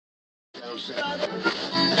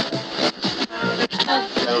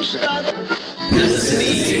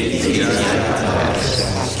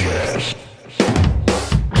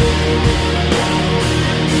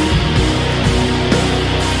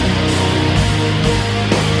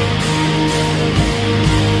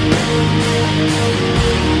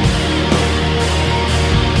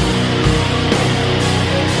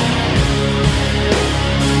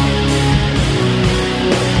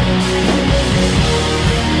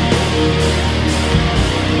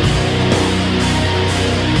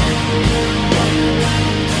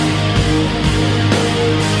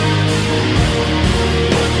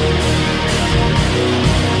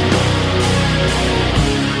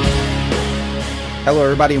Hello,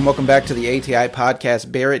 everybody, and welcome back to the ATI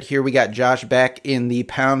Podcast. Barrett here. We got Josh back in the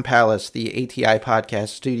Pound Palace, the ATI Podcast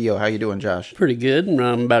studio. How you doing, Josh? Pretty good.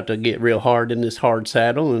 I'm about to get real hard in this hard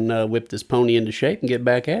saddle and whip this pony into shape and get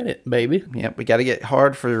back at it, baby. Yep, we got to get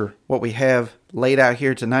hard for what we have laid out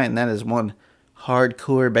here tonight, and that is one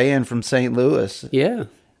hardcore band from St. Louis. Yeah.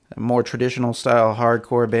 A more traditional style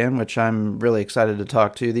hardcore band, which I'm really excited to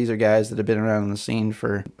talk to. These are guys that have been around the scene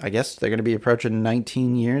for, I guess they're going to be approaching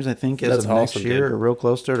 19 years, I think, as of next year, or real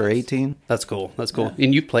close to it, or 18. That's cool. That's cool. Yeah.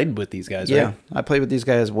 And you played with these guys, right? Yeah, I played with these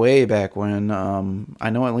guys way back when. I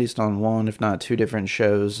know at least on one, if not two different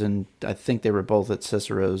shows, and I think they were both at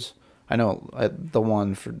Cicero's. I know the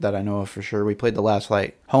one that I know of for sure. We played the last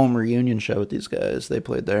home reunion show with these guys. They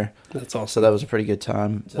played there. That's awesome. So that was a pretty good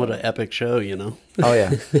time. What an epic show, you know? Oh,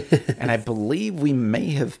 yeah. And I believe we may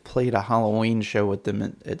have played a Halloween show with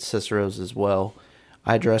them at Cicero's as well.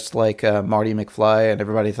 I dressed like Marty McFly, and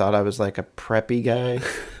everybody thought I was like a preppy guy.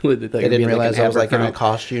 They didn't realize I was like in a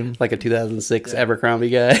costume. Like a 2006 Abercrombie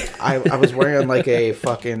guy. I was wearing like a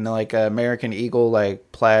fucking American Eagle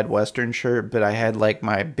plaid Western shirt, but I had like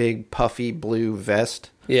my big puffy blue vest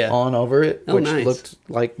on over it, which looked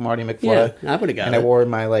like Marty McFly. Yeah, I would have got it. And I wore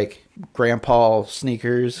my grandpa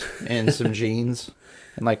sneakers and some jeans.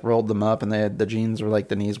 And rolled them up, and the jeans were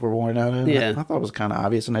the knees were worn out. Yeah. I thought it was kind of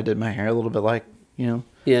obvious, and I did my hair a little bit Yeah.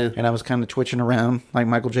 And I was kind of twitching around like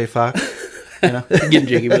Michael J. Fox, Getting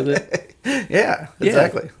jiggy with it. Yeah,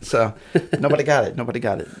 exactly. So nobody got it.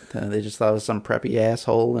 They just thought I was some preppy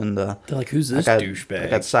asshole, and they're like, "Who's this douchebag?" I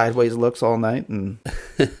got sideways looks all night, and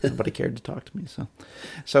nobody cared to talk to me.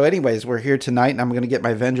 So anyways, we're here tonight, and I'm going to get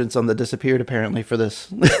my vengeance on the Disappeared apparently for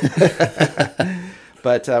this.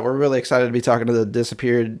 But we're really excited to be talking to the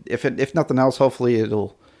Disappeared. If nothing else, hopefully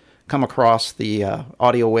it'll come across the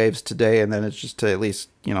audio waves today, and then it's just to at least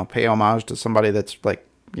pay homage to somebody that's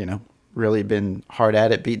really been hard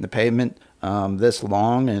at it, beating the pavement this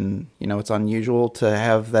long, and it's unusual to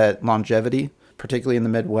have that longevity, particularly in the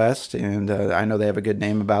Midwest. And I know they have a good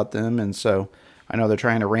name about them, and so I know they're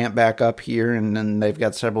trying to ramp back up here, and then they've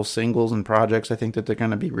got several singles and projects I think that they're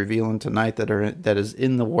going to be revealing tonight that is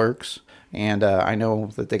in the works. And I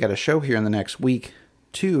know that they got a show here in the next week,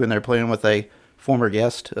 too, and they're playing with a former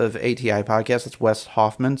guest of ATI Podcast. It's Wes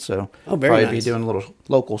Hoffman, so very nice. Be doing a little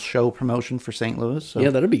local show promotion for St. Louis. So. Yeah,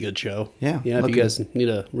 that'll be a good show. Yeah. If you guys need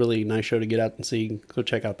a really nice show to get out and see, go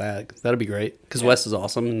check out that. That'll be great, because Wes is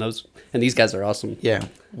awesome, and these guys are awesome. Yeah.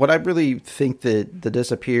 What I really think that the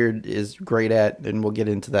Disappeared is great at, and we'll get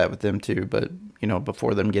into that with them, too, but,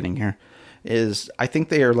 before them getting here, is I think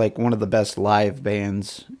they are one of the best live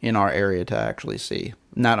bands in our area to actually see.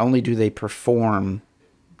 Not only do they perform,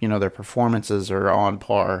 their performances are on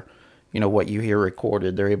par, what you hear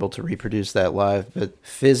recorded, they're able to reproduce that live, but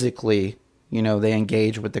physically, they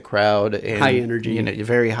engage with the crowd. And, high energy.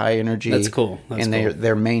 Very high energy. That's cool.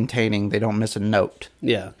 They're maintaining, they don't miss a note.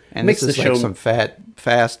 Yeah. And this is some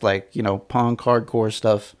fast, punk hardcore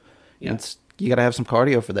stuff. Yeah. You got to have some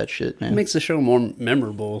cardio for that shit, man. It makes the show more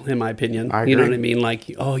memorable, in my opinion. I agree. You know what I mean?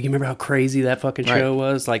 You remember how crazy that fucking show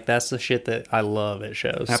was? That's the shit that I love at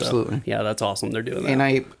shows. Absolutely. So, yeah, that's awesome. They're doing that. And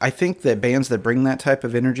I think that bands that bring that type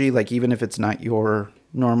of energy, even if it's not your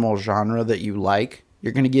normal genre that you like,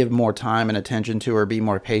 you're going to give more time and attention to, or be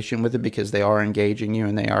more patient with it, because they are engaging you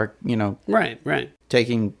and they are, right.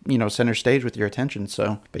 taking, center stage with your attention.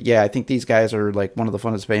 So, but yeah, I think these guys are one of the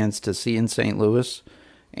funnest bands to see in St. Louis.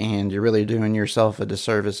 And you're really doing yourself a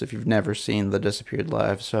disservice if you've never seen the Disappeared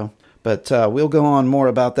live. So, but we'll go on more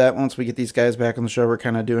about that once we get these guys back on the show. We're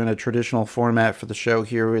kind of doing a traditional format for the show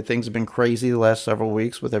here. Things have been crazy the last several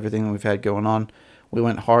weeks with everything that we've had going on. We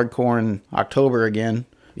went hardcore in October again.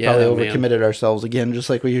 Yeah, probably overcommitted ourselves again, just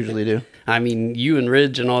like we usually do. I mean, you and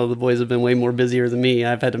Ridge and all of the boys have been way more busier than me.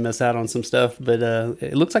 I've had to miss out on some stuff, but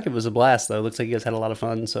it looks like it was a blast, though. It looks like you guys had a lot of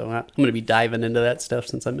fun, so I'm going to be diving into that stuff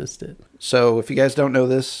since I missed it. So if you guys don't know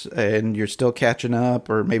this and you're still catching up,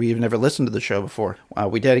 or maybe you've never listened to the show before,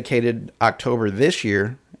 we dedicated October this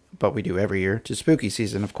year but we do every year, to spooky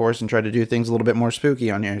season, of course, and try to do things a little bit more spooky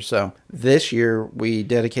on here. So this year, we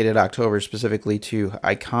dedicated October specifically to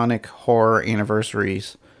iconic horror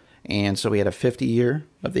anniversaries. And so we had a 50 year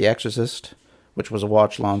of The Exorcist, which was a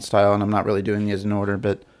watch-along style, and I'm not really doing these in order,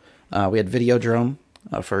 but we had Videodrome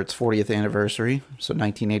for its 40th anniversary. So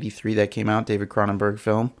 1983 that came out, David Cronenberg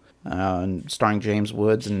film. Starring James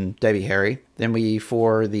Woods and Debbie Harry. Then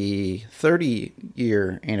for the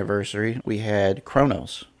 30-year anniversary, we had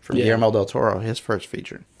Kronos from Guillermo del Toro, his first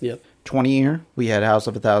feature. Yep. 20-year, we had House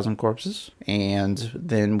of a Thousand Corpses. And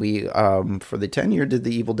then we, for the 10-year, did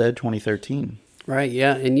The Evil Dead 2013. Right,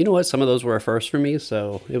 yeah. And you know what? Some of those were a first for me,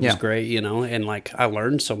 so it was Yeah. great, and like I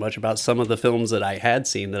learned so much about some of the films that I had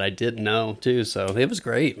seen that I didn't know too. So it was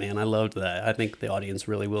great, man. I loved that. I think the audience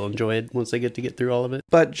really will enjoy it once they get through all of it.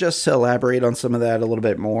 But just to elaborate on some of that a little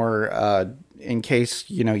bit more, in case,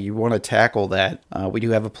 you want to tackle that, we do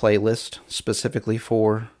have a playlist specifically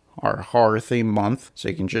for our horror theme month. So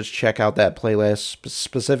you can just check out that playlist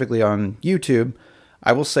specifically on YouTube.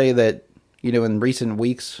 I will say that, in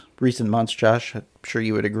recent months, Josh, I'm sure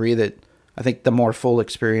you would agree that I think the more full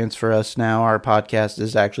experience for us now, our podcast,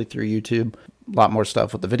 is actually through YouTube. A lot more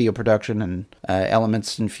stuff with the video production and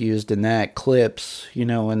elements infused in that, clips,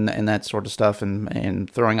 and that sort of stuff, and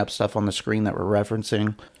throwing up stuff on the screen that we're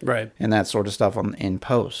referencing. Right. And that sort of stuff in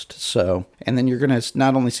post. So, and then you're going to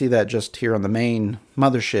not only see that just here on the main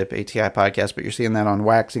mothership ATI podcast, but you're seeing that on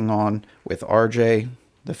Waxing On with RJ,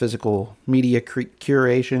 the physical media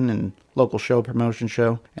curation and local show promotion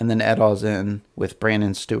show, and then Ed Oz in with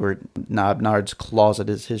Brandon Stewart. Knobnard's Closet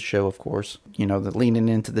is his show, of course. The leaning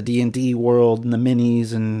into the D&D world and the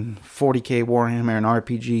minis and 40K Warhammer and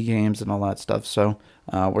RPG games and all that stuff. So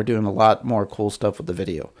we're doing a lot more cool stuff with the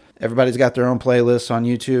video. Everybody's got their own playlists on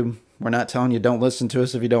YouTube. We're not telling you don't listen to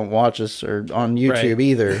us if you don't watch us or on YouTube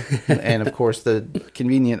either. And of course, the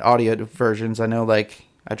convenient audio versions. I know, like,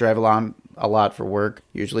 I drive a lot for work.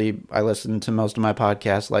 Usually I listen to most of my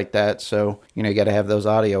podcasts like that. So, you got to have those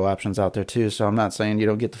audio options out there too. So I'm not saying you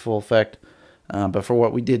don't get the full effect. But for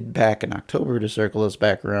what we did back in October to circle us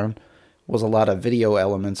back around was a lot of video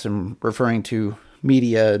elements and referring to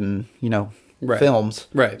media and, films.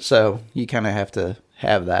 Right. So you kind of have to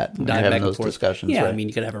have that when you're having those discussions. Yeah, right? I mean,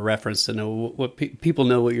 you could have a reference to know what people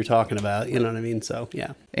know what you're talking about. You know what I mean? So,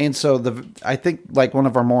 yeah. And so I think like one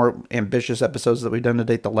of our more ambitious episodes that we've done to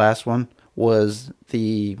date, the last one, was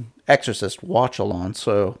the Exorcist watch-along.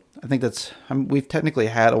 So I think we've technically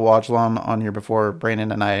had a watch-along on here before.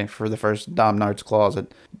 Brandon and I, for the first Domnard's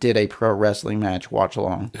Closet, did a pro wrestling match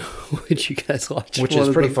watch-along. Which you guys watched. Which is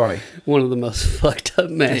pretty funny. One of the most fucked up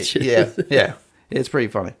matches. Yeah. It's pretty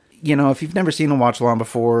funny. If you've never seen a watch-along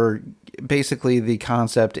before, basically the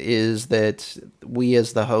concept is that we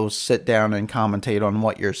as the hosts sit down and commentate on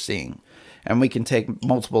what you're seeing. And we can take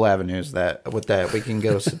multiple avenues with that. We can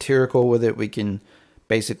go satirical with it. We can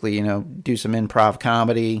basically, do some improv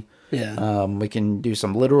comedy. Yeah. We can do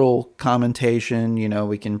some literal commentation.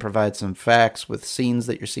 We can provide some facts with scenes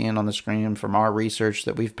that you're seeing on the screen from our research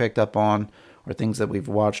that we've picked up on, or things that we've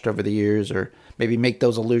watched over the years, or maybe make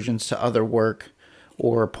those allusions to other work,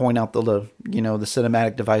 or point out the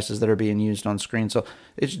cinematic devices that are being used on screen. So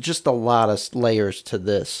it's just a lot of layers to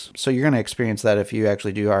this. So you're going to experience that if you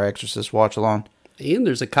actually do our Exorcist watch-along. And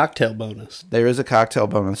there's a cocktail bonus. There is a cocktail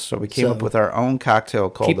bonus. So we came up with our own cocktail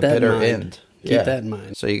called the Bitter End. Keep that in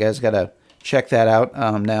mind. So you guys got to check that out.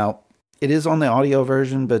 Now, it is on the audio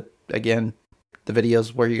version, but again, the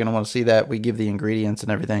video's where you're going to want to see that. We give the ingredients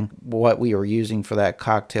and everything, what we are using for that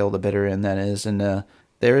cocktail, the Bitter End, that is. And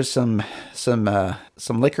there is some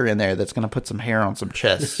liquor in there that's going to put some hair on some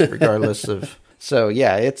chests, regardless of. So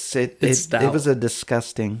yeah, it was a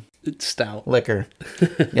disgusting stout liquor.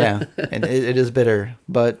 Yeah, and it is bitter,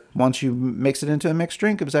 but once you mix it into a mixed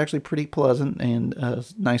drink, it was actually pretty pleasant and a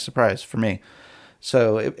nice surprise for me.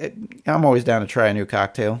 So I'm always down to try a new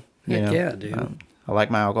cocktail. Yeah, dude. I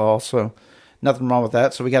like my alcohol, so nothing wrong with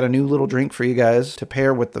that. So we got a new little drink for you guys to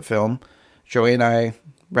pair with the film. Joey and I.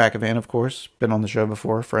 Rackavan, of course, been on the show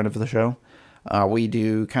before, friend of the show. We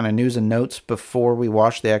do kind of news and notes before we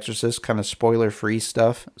watch The Exorcist, kind of spoiler-free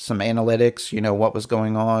stuff. Some analytics, what was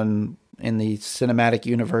going on in the cinematic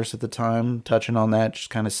universe at the time, touching on that, just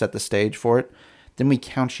kind of set the stage for it. Then we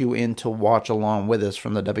count you in to watch along with us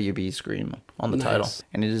from the WB screen on the title.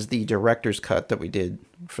 And it is the director's cut that we did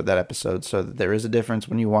for that episode. So there is a difference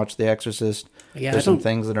when you watch The Exorcist. Yeah, there's some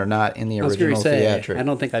things that are not in the original theatric. I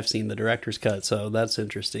don't think I've seen the director's cut, so that's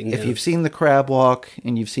interesting. If you've seen the crab walk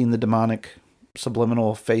and you've seen the demonic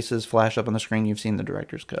subliminal faces flash up on the screen, you've seen the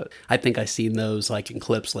director's cut. I think I've seen those like in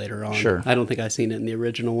clips later on. Sure. I don't think I've seen it in the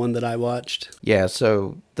original one that I watched. Yeah,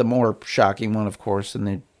 so the more shocking one, of course, in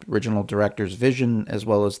the original director's vision, as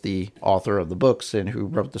well as the author of the books and who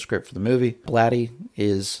wrote the script for the movie. Blatty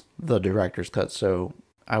is the director's cut, so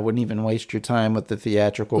I wouldn't even waste your time with the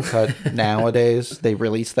theatrical cut nowadays. They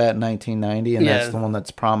released that in 1990, and that's the one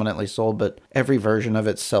that's prominently sold, but every version of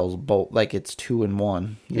it sells both, like it's 2 in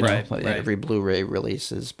 1. You know, like every Blu-ray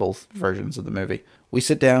releases both versions of the movie. We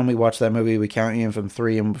sit down, we watch that movie, we count you in from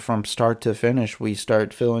 3, and from start to finish, we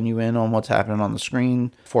start filling you in on what's happening on the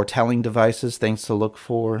screen, foretelling devices, things to look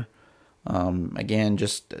for. Again,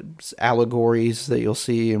 just allegories that you'll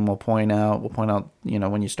see, and we'll point out, you know,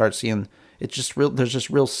 when you start seeing, it's just real, there's just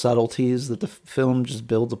real subtleties that the film just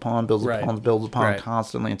builds upon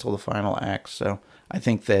constantly until the final act. So I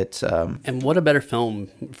think that... and what a better film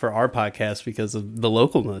for our podcast because of the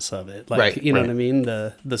localness of it. Like, you know what I mean?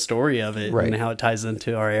 The story of it and how it ties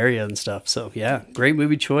into our area and stuff. So, yeah, great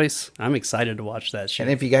movie choice. I'm excited to watch that shit.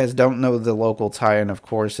 And if you guys don't know the local tie-in, of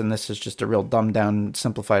course, and this is just a real dumbed-down,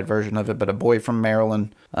 simplified version of it, but a boy from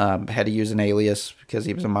Maryland had to use an alias because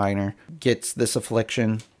he was a minor, gets this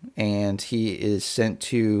affliction, and he is sent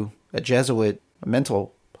to a Jesuit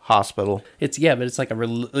mental hospital. But it's like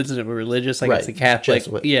is it religious? Like it's a Catholic.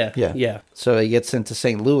 Jesuit. Yeah. So he gets sent to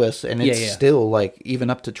St. Louis, and it's still like even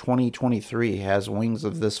up to 2023 has wings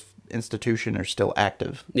of this institution are still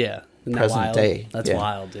active. Yeah, present day. That's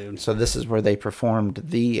wild, dude. So this is where they performed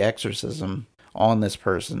the exorcism on this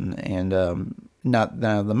person, and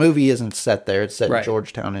the movie isn't set there. It's set in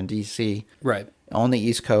Georgetown in D.C. Right. On the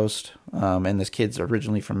East Coast, and this kid's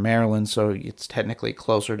originally from Maryland, so it's technically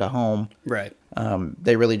closer to home. Right.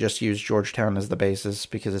 They really just used Georgetown as the basis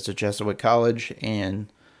because it's a Jesuit college,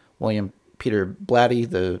 and William Peter Blatty,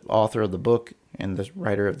 the author of the book and the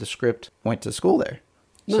writer of the script, went to school there.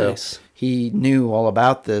 Nice. So he knew all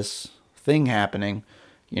about this thing happening.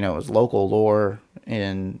 You know, it was local lore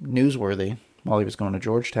and newsworthy while he was going to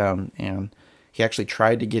Georgetown, and he actually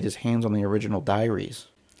tried to get his hands on the original diaries.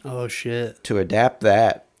 Oh, shit. To adapt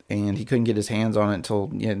that, and he couldn't get his hands on it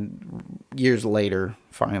until years later,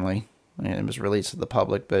 finally, and it was released to the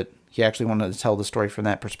public, but he actually wanted to tell the story from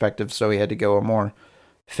that perspective, so he had to go a more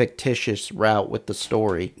fictitious route with the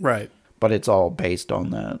story. Right. But it's all based on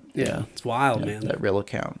that. Yeah, it's wild, man. That real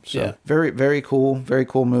account. So very, very cool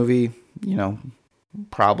movie, you know,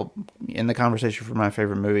 probably in the conversation for my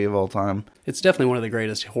favorite movie of all time. It's definitely one of the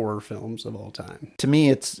greatest horror films of all time. To me,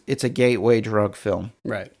 it's a gateway drug film.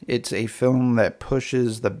 Right. It's a film that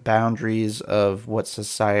pushes the boundaries of what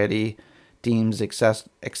society deems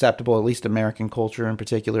acceptable, at least American culture in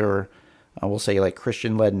particular, or I will say like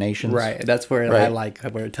Christian-led nations. Right. That's where I like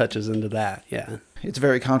where it touches into that. Yeah. It's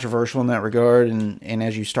very controversial in that regard, and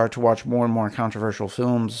as you start to watch more and more controversial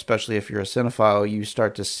films, especially if you're a cinephile, you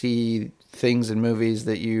start to see things in movies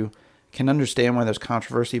that you can understand why there's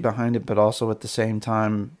controversy behind it, but also at the same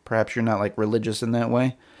time, perhaps you're not like religious in that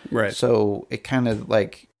way. Right. So it kind of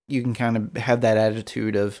like, you can kind of have that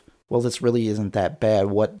attitude of, well, this really isn't that bad.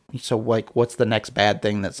 What's the next bad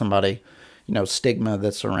thing that somebody, you know, stigma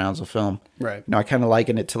that surrounds a film. Right. You know, I kind of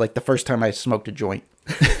liken it to like the first time I smoked a joint.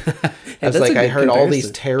 I was like, I heard all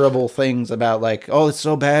these terrible things about like, oh, it's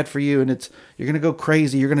so bad for you, and you're gonna go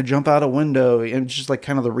crazy, you're gonna jump out a window, and it's just like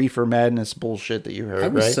kind of the reefer madness bullshit that you heard. I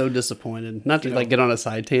was so disappointed. Not to like get on a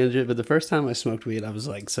side tangent, but the first time I smoked weed, I was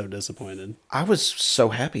like so disappointed. I was so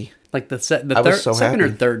happy. Like the second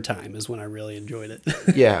or third time is when I really enjoyed it.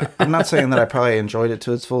 Yeah, I'm not saying that I probably enjoyed it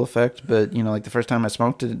to its full effect, but you know, like the first time I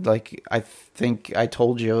smoked it, like I think I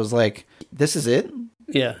told you, I was like, this is it.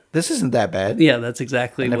 Yeah. This isn't that bad. Yeah, that's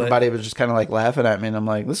exactly and everybody was just kind of like laughing at me, and I'm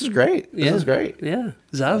like, this is great. This is great. Yeah.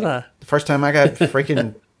 Zaza. The first time I got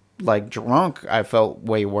freaking like drunk, I felt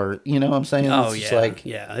way worse. You know what I'm saying? Oh,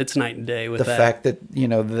 it's night and day with the fact that, you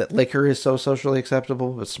know, that liquor is so socially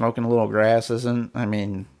acceptable, but smoking a little grass isn't. I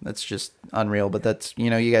mean, that's just unreal. But that's, you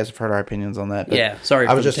know, you guys have heard our opinions on that. But sorry.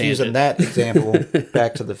 I was just using that example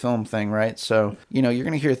back to the film thing, right? So, you know, you're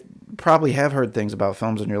going to probably have heard things about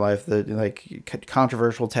films in your life that like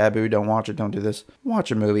controversial, taboo, don't watch it, don't do this.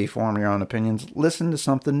 Watch a movie, form your own opinions. Listen to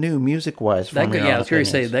something new music wise. I was going to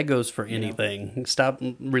say that goes for anything. You know? Stop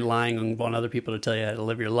relying on other people to tell you how to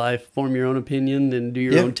live your life. Form your own opinion and do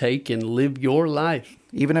your own take and live your life.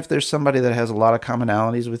 Even if there's somebody that has a lot of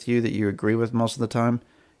commonalities with you that you agree with most of the time,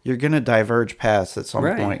 you're going to diverge paths at some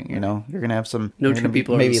point, you know? You're going to have some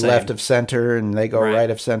people maybe left of center and they go right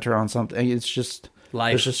of center on something. It's just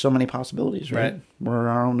life. There's just so many possibilities, right? We're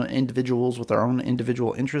our own individuals with our own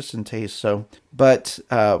individual interests and tastes. So, but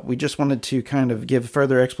we just wanted to kind of give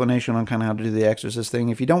further explanation on kind of how to do the Exorcist thing.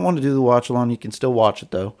 If you don't want to do the watch along, you can still watch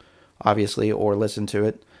it though, obviously, or listen to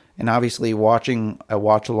it. And obviously watching a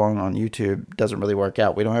watch along on YouTube doesn't really work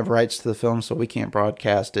out. We don't have rights to the film, so we can't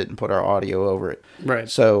broadcast it and put our audio over it. Right.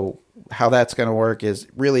 So how that's going to work is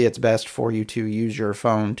really it's best for you to use your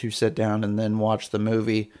phone to sit down and then watch the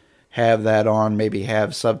movie, have that on, maybe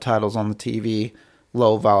have subtitles on the TV,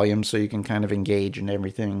 low volume, so you can kind of engage in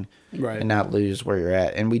everything and not lose where you're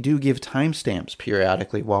at. And we do give timestamps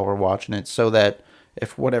periodically while we're watching it, so that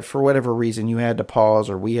if for whatever reason you had to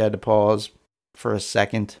pause or we had to pause for a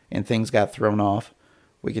second and things got thrown off,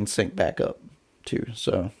 we can sync back up too.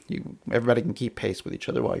 So everybody can keep pace with each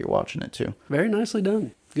other while you're watching it too. Very nicely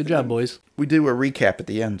done. Good job, boys. We do a recap at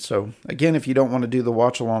the end. So again, if you don't want to do the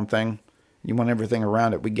watch along thing, you want everything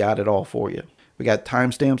around it, we got it all for you. We got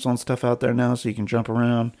timestamps on stuff out there now, so you can jump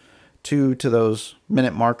around to those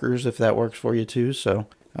minute markers if that works for you too. So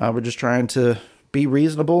we're just trying to be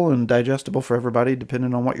reasonable and digestible for everybody,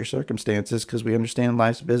 depending on what your circumstances, because we understand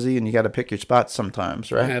life's busy and you got to pick your spots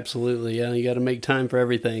sometimes, right? Absolutely, yeah. You got to make time for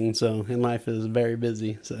everything. So, and life is very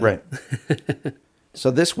busy. So. Right.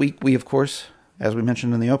 So this week, we, of course, as we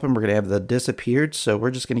mentioned in the open, we're going to have The Disappeared. So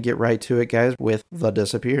we're just going to get right to it, guys, with The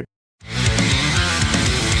Disappeared.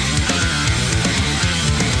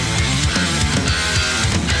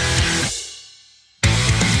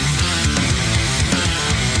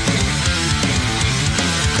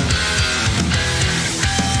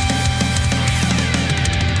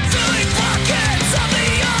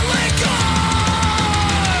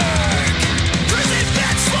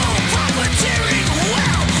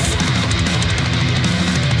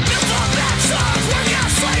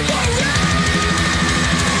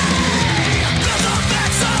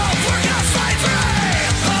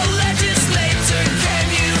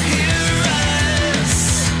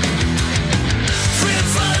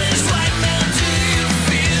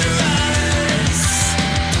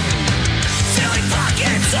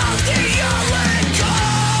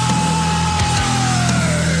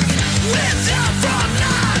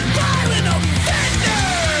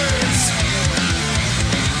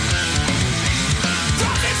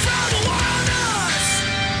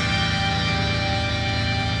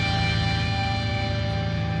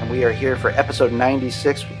 We are here for episode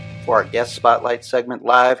 96 for our guest spotlight segment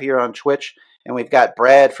live here on Twitch, and we've got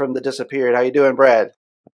Brad from The Disappeared. How you doing, Brad?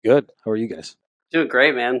 Good. How are you guys? Doing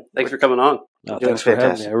great, man. Thanks for coming on. Thanks for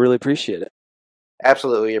having me. I really appreciate it.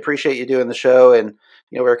 Absolutely. We appreciate you doing the show, and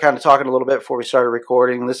we were kind of talking a little bit before we started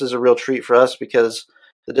recording. This is a real treat for us because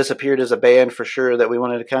The Disappeared is a band for sure that we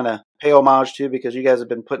wanted to kind of pay homage to, because you guys have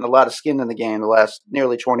been putting a lot of skin in the game the last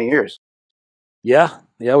nearly 20 years. Yeah,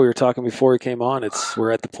 we were talking before we came on. We're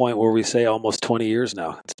at the point where we say almost 20 years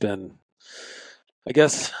now. It's been, I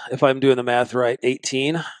guess, if I'm doing the math right,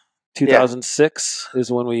 2006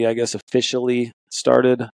 is when we, I guess, officially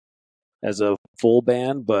started as a full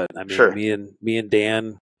band. But I mean, sure. me and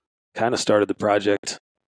Dan kind of started the project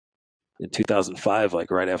in 2005, like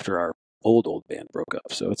right after our old band broke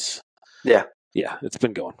up. So it's it's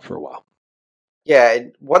been going for a while. Yeah,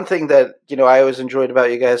 one thing that, I always enjoyed about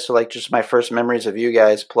you guys, so like just my first memories of you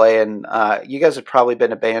guys playing, you guys have probably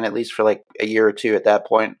been a band at least for like a year or two at that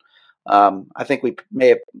point. I think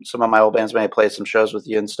some of my old bands may have played some shows with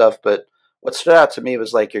you and stuff, but what stood out to me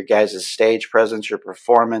was like your guys' stage presence, your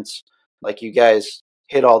performance. Like you guys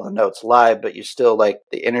hit all the notes live, but you still like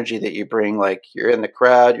the energy that you bring, like you're in the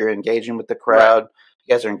crowd, you're engaging with the crowd,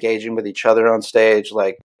 you guys are engaging with each other on stage.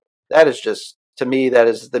 Like that is just, to me, that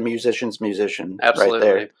is the musician's musician. Absolutely. Right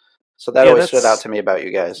there. So that always stood out to me about you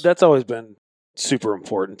guys. That's always been super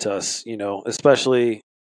important to us, especially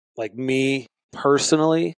like me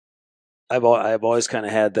personally. I've always kind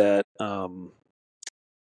of had that, not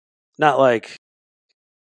like,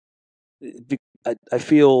 I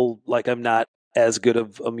feel like I'm not as good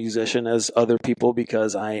of a musician as other people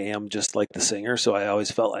because I am just like the singer. So I always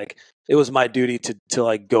felt like it was my duty to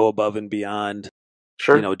like go above and beyond.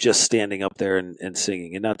 Sure. Just standing up there and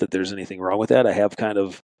singing. And not that there's anything wrong with that. I have kind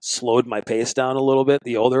of slowed my pace down a little bit.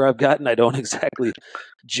 The older I've gotten, I don't exactly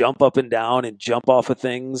jump up and down and jump off of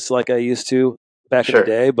things like I used to back in the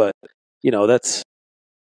day. But, that's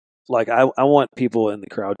like, I want people in the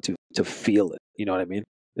crowd to feel it. You know what I mean?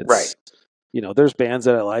 Right. There's bands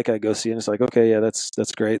that I like. I go see and it's like, okay, yeah, that's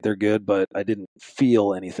great. They're good, but I didn't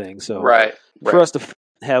feel anything. So for us to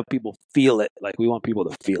have people feel it, like we want people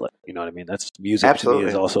to feel it. You know what I mean? That's music. Absolutely. To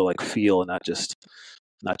me is also like feel and not just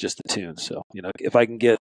the tune. So if I can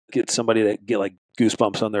get somebody to get like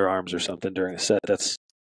goosebumps on their arms or something during a set, that's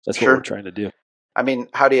what we're trying to do. I mean,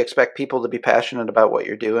 how do you expect people to be passionate about what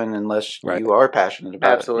you're doing unless you are passionate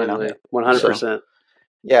about it? Absolutely, 100%.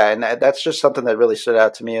 Yeah, and that's just something that really stood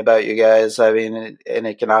out to me about you guys. I mean, and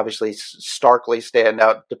it can obviously starkly stand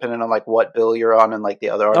out depending on like what bill you're on and like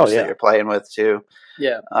the other artists that you're playing with too.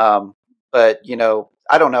 Yeah. But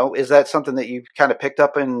I don't know. Is that something that you kind of picked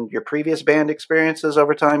up in your previous band experiences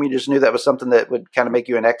over time? You just knew that was something that would kind of make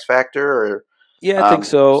you an X factor, or? Yeah, I think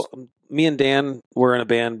so. Me and Dan were in a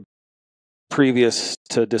band previous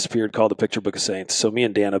to Disappeared called the Picture Book of Saints. So me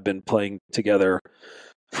and Dan have been playing together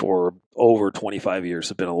for over 25 years.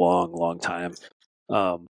 It's been a long, long time.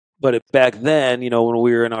 But back then, when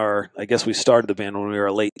we were I guess we started the band when we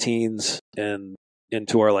were late teens and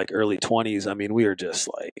into our like early 20s. I mean, we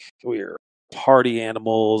were party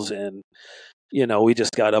animals, and we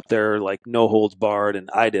just got up there like no holds barred, and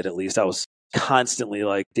I did, at least. I was constantly,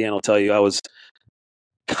 like Dan will tell you, I was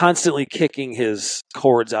constantly kicking his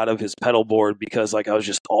chords out of his pedal board because like I was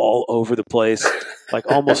just all over the place, like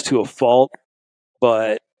almost to a fault.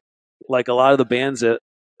 But like a lot of the bands that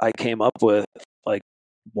I came up with, like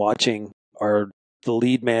watching the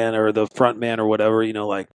lead man or the front man or whatever,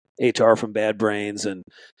 like HR from Bad Brains, and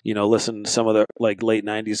listen to some of the like late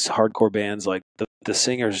 90s hardcore bands, like the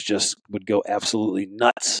singers just would go absolutely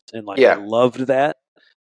nuts, and like I loved that.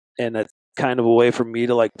 And that's kind of a way for me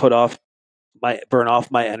to like burn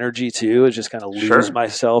off my energy too, is just kind of lose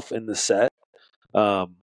myself in the set.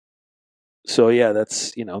 So yeah,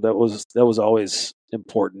 that's that was always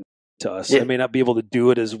important to us. I may not be able to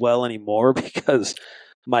do it as well anymore because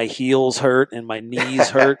my heels hurt and my knees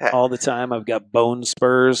hurt all the time. I've got bone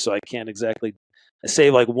spurs, so I can't exactly. I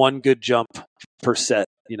save like one good jump per set.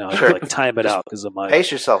 I have to like time it out because I'm like,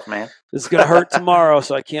 pace yourself, man. This is gonna hurt tomorrow,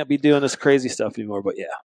 so I can't be doing this crazy stuff anymore. But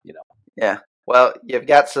yeah. Well, you've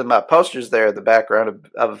got some posters there in the background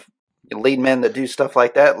of lead men that do stuff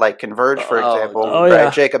like that, like Converge, for example.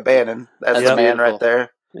 Right? Jacob Bannon. That's the man right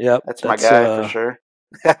there. Yep. That's my guy for sure.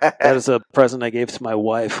 That is a present I gave to my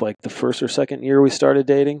wife like the first or second year we started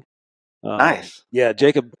dating. Nice. Yeah,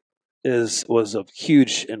 Jacob was a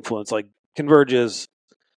huge influence. Like Converge is,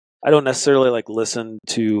 I don't necessarily like listen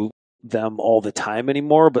to them all the time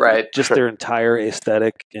anymore, but like, just their entire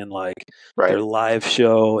aesthetic and like their live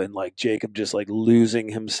show, and like Jacob just like losing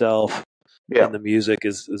himself in the music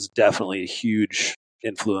is definitely a huge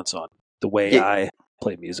influence on the way I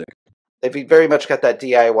play music. They've very much got that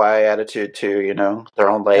DIY attitude too, their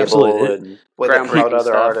own label and way they promote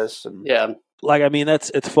other artists. And like, I mean,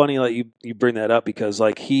 it's funny like you bring that up because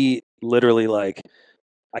like he literally like,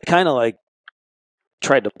 I kind of like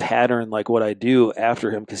tried to pattern like what I do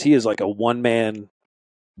after him, because he is like a one-man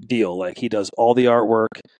deal. Like he does all the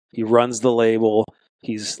artwork, he runs the label,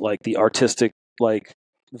 he's like the artistic like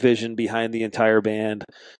vision behind the entire band,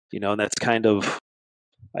 and that's kind of,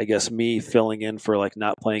 I guess, me filling in for like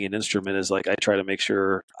not playing an instrument. Is like I try to make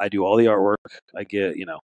sure I do all the artwork. I get,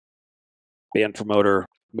 band promoter,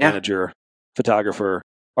 manager, photographer,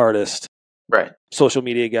 artist, social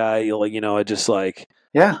media guy. I just like,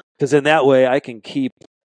 because in that way I can keep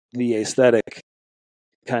the aesthetic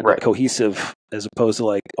kind of cohesive, as opposed to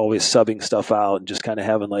like always subbing stuff out and just kind of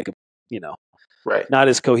having like a, not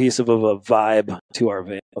as cohesive of a vibe to our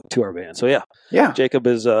band. So Jacob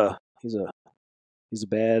is he's a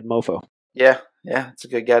bad mofo. Yeah, it's a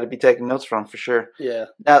good guy to be taking notes from for sure. Yeah.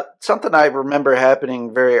 Now, something I remember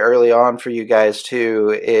happening very early on for you guys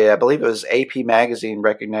too, I believe it was AP Magazine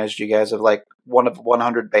recognized you guys as like one of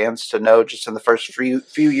 100 bands to know just in the first few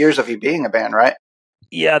years of you being a band, right?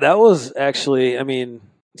 Yeah, that was actually, I mean,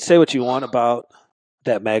 say what you want about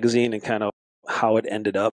that magazine and kind of how it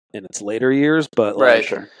ended up in its later years, but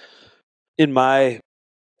like in my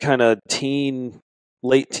kind of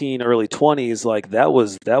late teen, early 20s, like that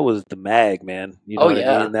was the mag, man. You know what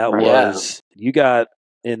I mean? That was, you got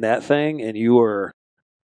in that thing and you were,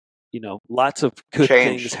 lots of good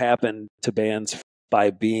things happened to bands by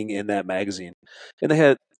being in that magazine. And they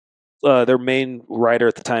had their main writer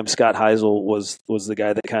at the time, Scott Heisel, was the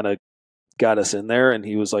guy that kind of got us in there, and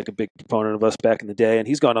he was like a big proponent of us back in the day, and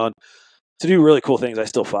he's gone on to do really cool things. I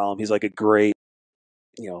still follow him. He's like a great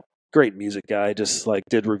music guy, just like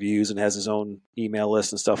did reviews and has his own email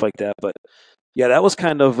list and stuff like that. But yeah, that was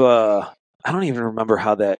kind of, I don't even remember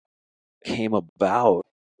how that came about.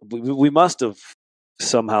 We must have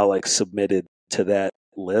somehow like submitted to that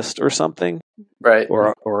list or something. Right.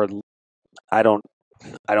 Or I don't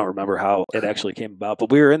remember how it actually came about, but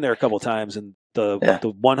we were in there a couple of times, and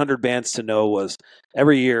the 100 bands to know was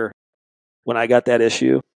every year when I got that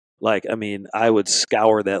issue, like, I mean, I would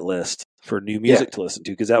scour that list for new music to listen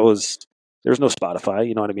to, because there was no Spotify,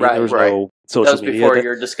 you know what I mean? There was no social media. That was before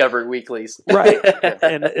your Discover Weeklies. Right.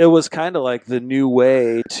 And it was kind of like the new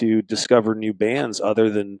way to discover new bands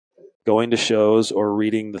other than going to shows or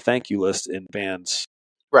reading the thank you list in bands'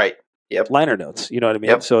 Right. Yep. Liner notes. You know what I mean?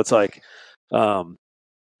 Yep. So it's like,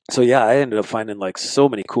 so yeah, I ended up finding like so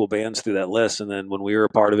many cool bands through that list. And then when we were a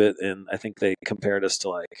part of it, and I think they compared us to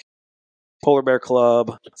like Polar Bear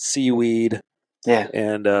Club, Seaweed,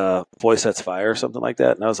 and Voice That's Fire or something like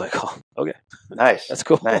that. And I was like, oh, okay. Nice. That's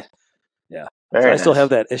cool. Nice. Yeah. Very so I nice. still have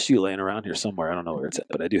that issue laying around here somewhere. I don't know where it's at,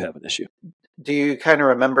 but I do have an issue. Do you kind of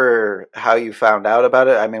remember how you found out about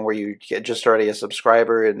it? I mean, were you just already a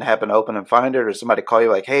subscriber and happened to open and find it, or somebody call you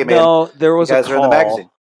like, "Hey, man, no, there was you guys a call. are in the magazine"?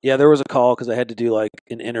 Yeah, there was a call because I had to do like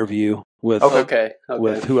an interview with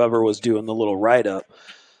with whoever was doing the little write up,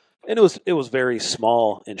 and it was very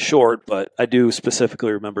small and short. But I do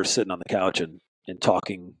specifically remember sitting on the couch and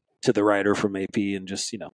talking to the writer from AP and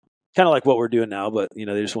just kind of like what we're doing now, but they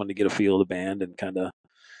just wanted to get a feel of the band and kind of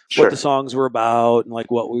what the songs were about and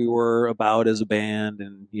like what we were about as a band,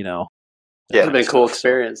 and it's been a cool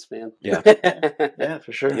experience, man. Yeah. Yeah,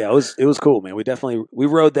 for sure. Yeah, it was cool, man. We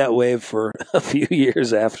rode that wave for a few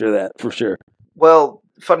years after that, for sure. Well,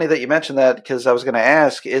 funny that you mentioned that, because I was going to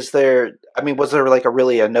ask, was there like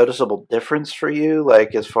a noticeable difference for you,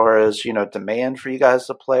 like as far as, demand for you guys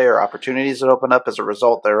to play or opportunities that open up as a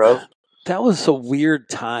result thereof? That was a weird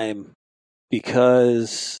time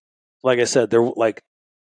because, like I said, there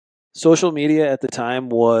social media at the time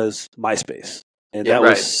was MySpace, and that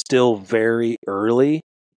was still very early.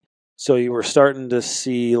 So you were starting to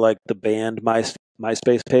see like the band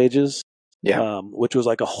MySpace pages, which was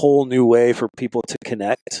like a whole new way for people to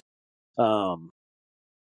connect.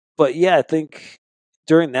 But yeah, I think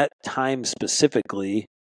during that time specifically,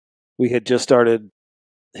 we had just started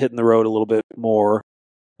hitting the road a little bit more,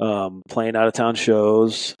 playing out of town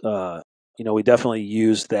shows. We definitely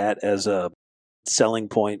used that as a selling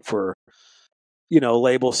point for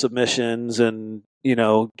label submissions and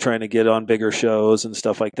trying to get on bigger shows and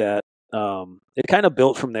stuff like that. It kind of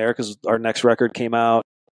built from there because our next record came out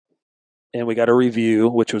and we got a review,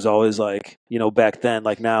 which was always like, back then,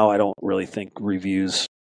 like now, I don't really think reviews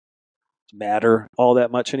matter all that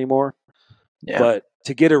much anymore. Yeah. But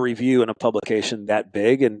to get a review in a publication that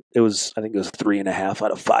big, and I think it was 3.5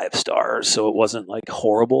 out of 5 stars, so it wasn't like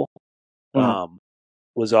horrible,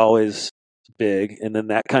 was always big. And then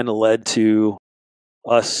that kind of led to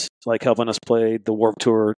us like helping us play the Warped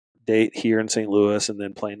Tour date here in St. Louis, and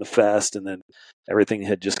then playing the fest, and then everything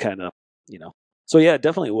had just kind of, So yeah, it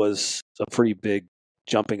definitely was a pretty big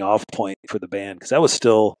jumping off point for the band, because that was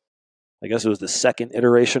still, I guess it was the second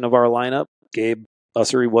iteration of our lineup. Gabe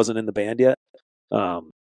Ussery wasn't in the band yet.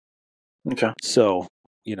 Okay. So,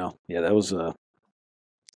 that was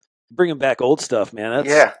bringing back old stuff, man.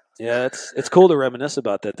 It's cool to reminisce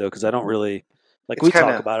about that though, because I don't really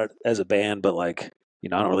talk about it as a band, but like, I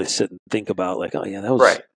don't really sit and think about like, oh yeah, that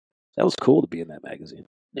was cool to be in that magazine.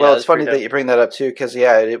 Well, it's funny that you bring that up too, because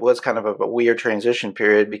it was kind of a weird transition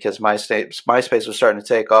period, because MySpace was starting to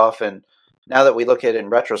take off, and now that we look at it in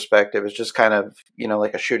retrospect, it was just kind of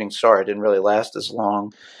like a shooting star. It didn't really last as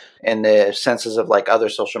long, in the senses of like other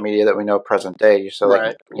social media that we know present day. So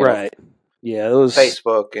right, yeah, it was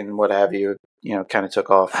Facebook and what have you. Kind of took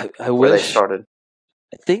off where they started.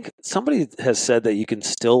 I think somebody has said that you can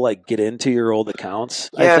still like get into your old accounts.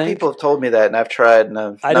 Yeah, people have told me that, and I've tried, and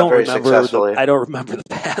I don't remember I don't remember the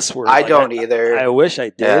password. I don't either. I wish I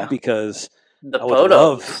did, because the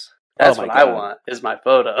photos. That's what I want, is my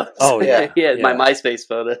photos. Oh yeah, my MySpace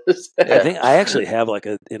photos. I think I actually have like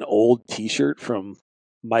an old T-shirt from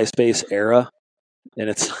MySpace era, and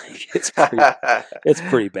it's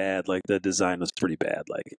pretty bad. Like the design was pretty bad.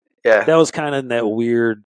 Like that was kind of in that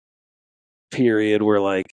weird period where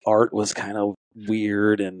like art was kind of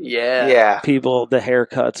weird, and people, the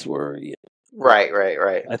haircuts were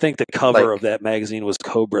right. I think the cover of that magazine was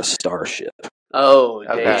Cobra Starship. Oh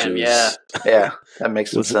damn, yeah, that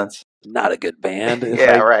makes some sense. Not a good band,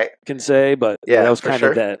 can say, but that was kind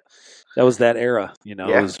of that was that era,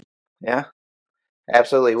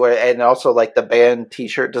 absolutely. And also like the band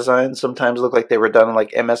T-shirt designs sometimes look like they were done in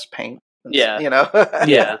like MS Paint. Yeah. It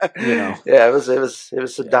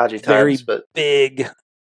was some dodgy times, very but big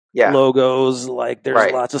logos, like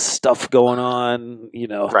there's lots of stuff going on, we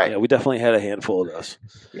definitely had a handful of those.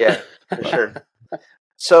 Yeah, for sure.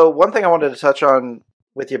 So one thing I wanted to touch on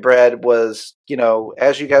with you, Brad, was,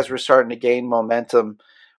 as you guys were starting to gain momentum,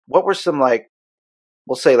 what were some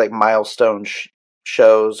we'll say milestone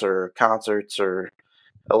shows or concerts or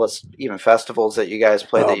even festivals that you guys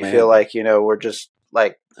played that you feel like, were just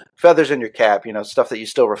like feathers in your cap, stuff that you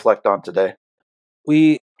still reflect on today?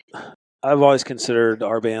 I've always considered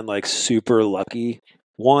our band like super lucky.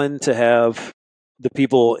 One, to have the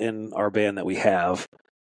people in our band that we have,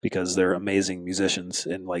 because they're amazing musicians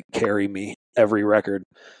and like carry me every record.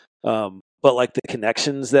 but like the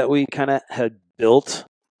connections that we kind of had built,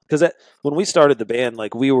 because when we started the band,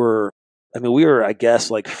 like we were, I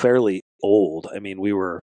guess, like fairly old. I mean, we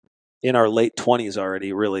were in our late 20s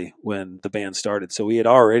already, really, when the band started. So we had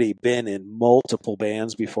already been in multiple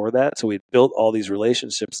bands before that. So we'd built all these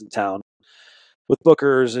relationships in town with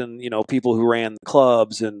bookers and, people who ran the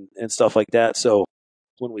clubs and stuff like that. So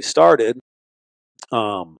when we started,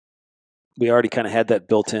 we already kind of had that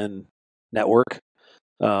built-in network.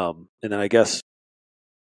 And then I guess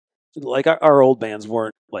like our old bands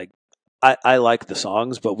weren't like, I liked the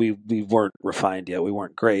songs, but we weren't refined yet. We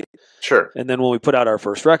weren't great. Sure. And then when we put out our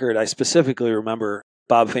first record, I specifically remember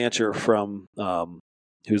Bob Fancher from,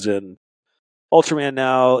 who's in Ultraman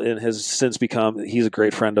now and has since he's a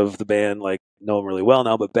great friend of the band, like know him really well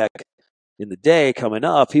now, but back in the day coming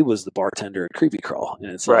up, he was the bartender at Creepy Crawl.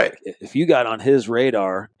 And it's like, if you got on his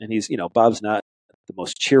radar, and he's, Bob's not the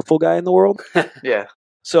most cheerful guy in the world. Yeah.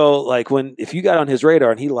 So like if you got on his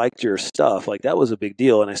radar and he liked your stuff, like that was a big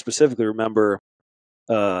deal. And I specifically remember,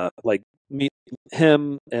 like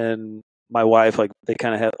him and my wife, like they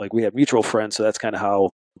kind of had, like we had mutual friends. So that's kind of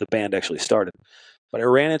how the band actually started. But I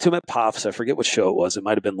ran into him at Pops. I forget what show it was. It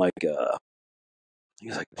might've been like, I think it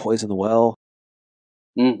was like Poison the Well.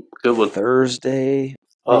 Good one. Thursday,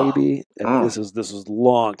 maybe. This was a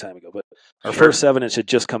long time ago, but our first 7-inch had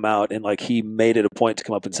just come out, and like he made it a point to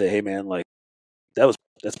come up and say, "Hey man, like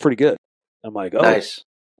that's pretty good." I'm like, "Oh, nice,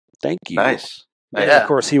 thank you." Nice. And of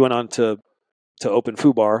course, he went on to open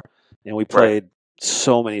Foo Bar, and we played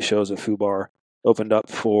so many shows at Foo Bar. Opened up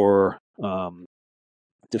for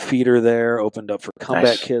Defeater there. Opened up for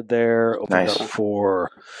Comeback Kid there. Opened up for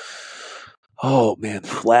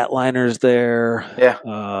Flatliners there. Yeah.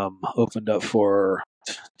 Opened up for,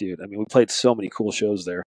 dude, I mean, we played so many cool shows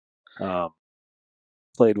there.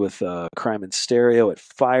 Played with Crime in Stereo at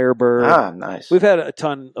Firebird. Ah, nice. We've had a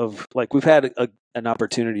ton of, like, we've had an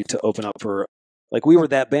opportunity to open up for, like, we were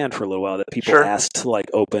that band for a little while that people asked to,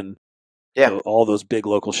 like, open all those big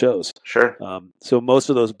local shows. Sure. So most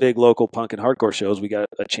of those big local punk and hardcore shows, we got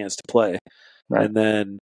a chance to play. Right. And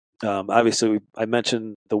then, obviously, I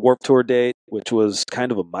mentioned the Warped Tour date, which was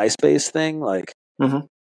kind of a MySpace thing. Like,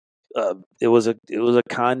 it was a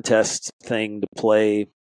contest thing to play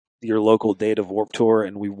your local date of Warped Tour,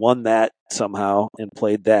 and we won that somehow and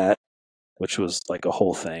played that, which was like a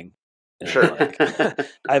whole thing. And sure. Like,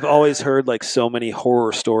 I've always heard like so many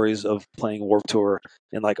horror stories of playing Warped Tour,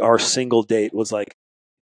 and like our single date was like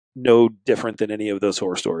no different than any of those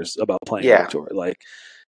horror stories about playing Warped Tour. Like,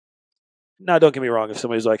 now, don't get me wrong. If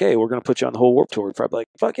somebody's like, "Hey, we're going to put you on the whole Warped Tour," we're probably like,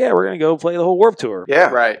 "Fuck yeah, we're going to go play the whole Warped Tour."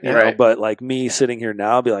 Yeah, right. You know, but like me sitting here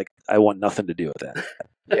now, I'll be like, I want nothing to do with that.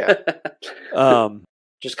 Yeah.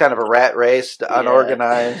 Just kind of a rat race,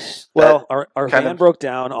 unorganized. Well, our van broke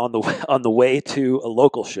down on the way to a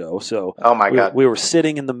local show. So, oh my god, we were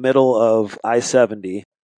sitting in the middle of I-70,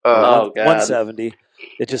 170.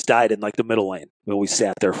 It just died in like the middle lane. Well, we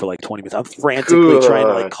sat there for like 20 minutes. I'm frantically trying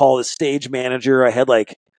to like call the stage manager. I had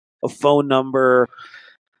like a phone number.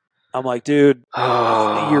 I'm like, dude,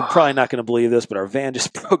 you're probably not going to believe this, but our van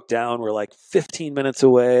just broke down. We're like 15 minutes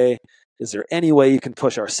away. Is there any way you can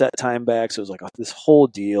push our set time back? So it was like this whole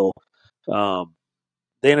deal.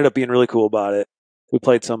 They ended up being really cool about it. We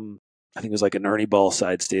played I think it was like an Ernie Ball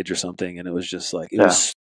side stage or something. And it was just like, it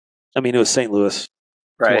was St. Louis.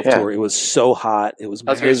 Right. Tour. It was so hot. It was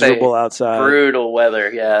miserable outside. Brutal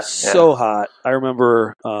weather. Yeah. So hot. I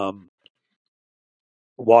remember,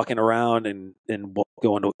 walking around and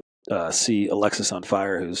going to see Alexis on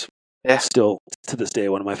Fire, who's still to this day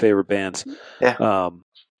one of my favorite bands. Yeah.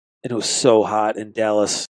 And it was so hot, and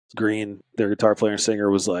Dallas Green, their guitar player and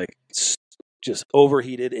singer, was like just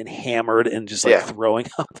overheated and hammered and just like throwing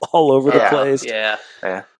up all over the place. Yeah.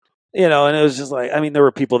 Yeah. You know, and it was just like, I mean, there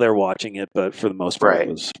were people there watching it, but for the most part, it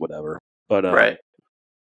was whatever. But was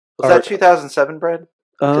that 2007, Brad?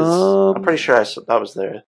 I'm pretty sure I was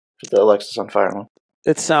there for the Alexis on Fire one.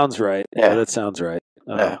 It sounds right. Yeah, that sounds right.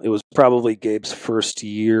 It was probably Gabe's first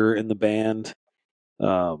year in the band.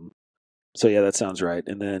 So yeah, that sounds right.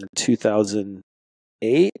 And then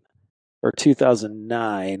 2008 or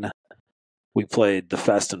 2009, we played the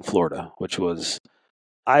Fest in Florida, which was,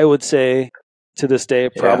 I would say, to this day,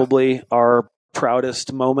 probably our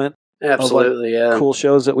proudest moment. Absolutely, of, like, cool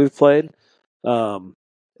shows that we've played.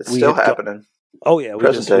 It's still happening. We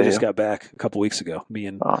just got back a couple weeks ago. Me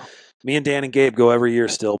and Dan and Gabe go every year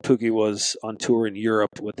still. Pookie was on tour in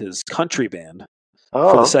Europe with his country band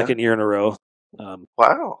for the second year in a row.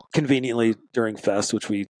 Wow! Conveniently during Fest, which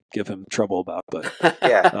we give him trouble about, but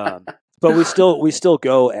but we still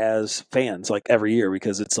go as fans like every year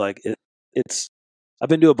because it's like it's. I've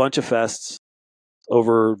been to a bunch of fests.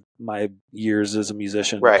 over my years as a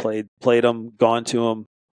musician. Right. Played them, gone to them.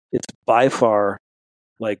 It's by far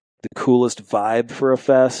like the coolest vibe for a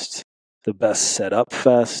fest, the best setup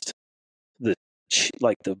fest, the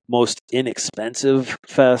most inexpensive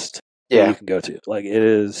fest that you can go to. Like it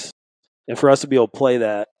is, and for us to be able to play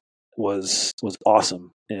that was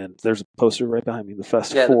awesome. And there's a poster right behind me, the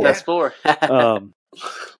Fest 4. The Fest 4.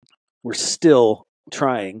 We're still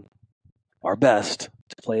trying our best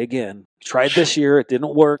to play again. Tried this year, it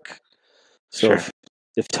didn't work. So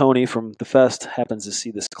if Tony from the Fest happens to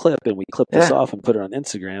see this clip and we clip this off and put it on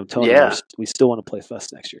Instagram, Tony, we still want to play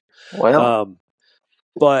Fest next year. Well,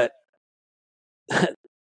 but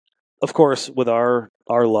of course, with our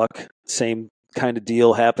luck, same kind of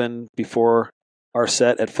deal happened before our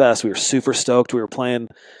set at Fest. We were super stoked. We were playing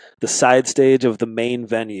the side stage of the main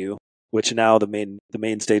venue, which now the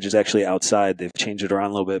main stage is actually outside. They've changed it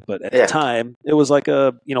around a little bit, but at the time it was like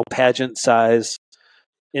a pageant size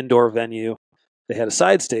indoor venue. They had a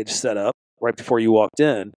side stage set up right before you walked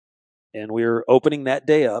in, and we were opening that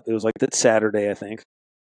day up. It was like that Saturday, I think.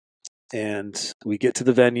 And we get to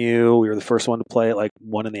the venue. We were the first one to play at like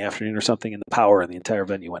 1 p.m. or something, and the power in the entire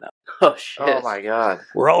venue went out. Oh shit! Oh my god!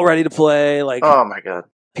 We're all ready to play. Like, oh my god!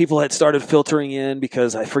 People had started filtering in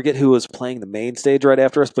because I forget who was playing the main stage right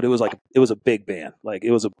after us, but it was a big band. Like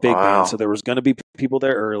it was a big band, so there was going to be people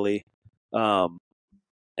there early. And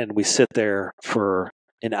we sit there for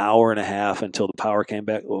an hour and a half until the power came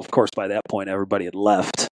back. Well, of course, by that point, everybody had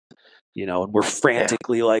left. And we're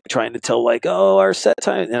frantically like trying to tell our set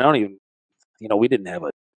time. And I don't even, we didn't have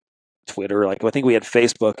a Twitter. Like I think we had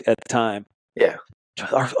Facebook at the time. Yeah.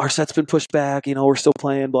 Our set's been pushed back. We're still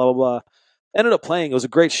playing. Blah blah blah. Ended up playing. It was a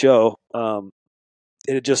great show.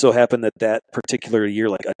 It had just so happened that particular year,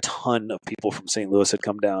 like a ton of people from St. Louis had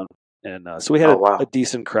come down, and so we had a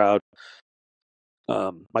decent crowd.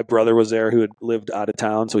 My brother was there, who had lived out of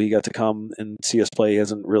town, so he got to come and see us play. He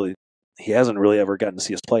hasn't really ever gotten to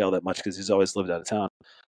see us play all that much because he's always lived out of town.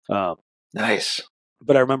 Nice.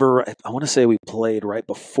 But I remember, I want to say we played right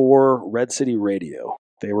before Red City Radio.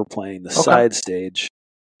 They were playing the side stage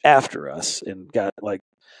after us and got like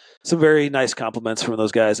some very nice compliments from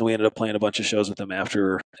those guys. And we ended up playing a bunch of shows with them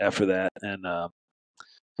after that. And,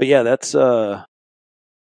 but yeah, that's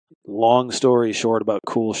long story short about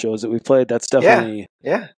cool shows that we played. That's definitely,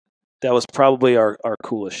 that was probably our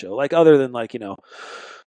coolest show. Like other than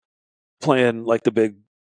playing like the big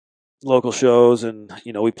local shows, and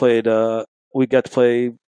we got to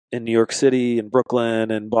play in New York City and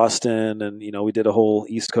Brooklyn and Boston, and we did a whole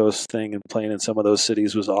East Coast thing, and playing in some of those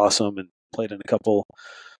cities was awesome, and played in a couple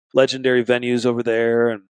legendary venues over there,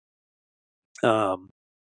 and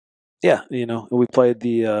we played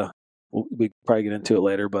we probably get into it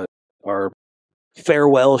later, but our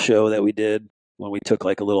farewell show that we did when we took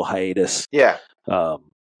like a little hiatus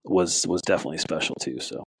was definitely special too.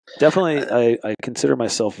 So definitely I consider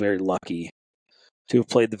myself very lucky to have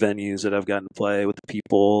played the venues that I've gotten to play with the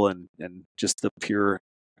people, and just the pure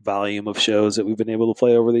volume of shows that we've been able to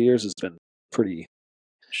play over the years has been pretty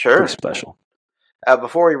special.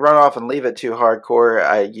 Before we run off and leave it too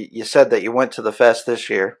hardcore, you said that you went to the fest this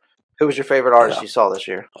year. Who was your favorite artist you saw this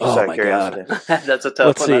year? Just out of curiosity. That's a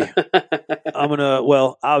tough one. Let's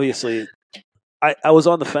see. Obviously, I was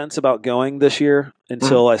on the fence about going this year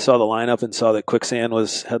until I saw the lineup and saw that Quicksand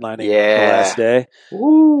was headlining the last day.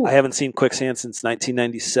 Woo. I haven't seen Quicksand since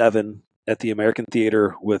 1997 at the American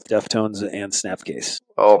Theater with Deftones and Snapcase.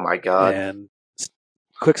 Oh my god! And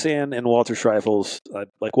Quicksand and Walter Schreifels.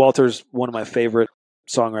 Like Walter's one of my favorite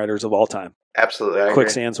songwriters of all time. Absolutely, I agree.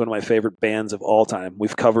 Quicksand's one of my favorite bands of all time.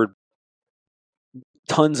 We've covered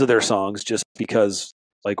tons of their songs just because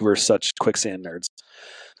we're such Quicksand nerds.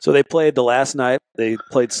 So they played the last night. They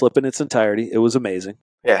played Slip in its entirety. It was amazing.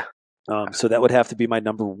 Yeah. So that would have to be my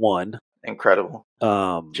number one. Incredible.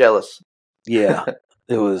 Jealous. Yeah.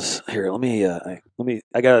 It was here. Let me.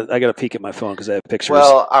 I got a peek at my phone because I have pictures.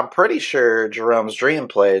 Well, I'm pretty sure Jerome's Dream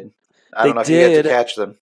played. I don't know if you get to catch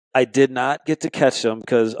them. I did not get to catch them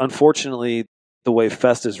because, unfortunately, the way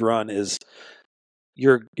Fest is run is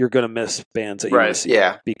you're going to miss bands that you want to see.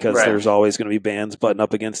 Yeah. Because there's always going to be bands butting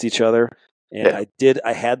up against each other. And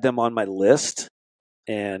I had them on my list,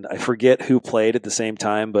 and I forget who played at the same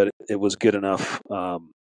time, but it was good enough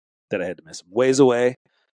that I had to miss them. Ways Away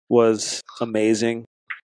was amazing.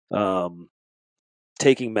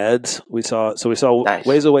 Taking Meds, we saw nice.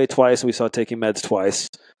 Ways Away twice, and we saw Taking Meds twice.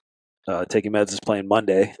 Taking Meds is playing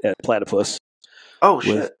Monday at Platypus. Oh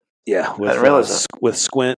shit! With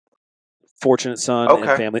Squint, Fortunate Son,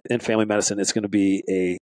 and Family Medicine. It's going to be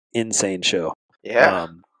a insane show. Yeah.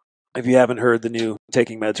 If you haven't heard the new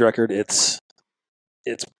Taking Meds record, it's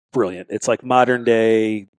brilliant. It's like modern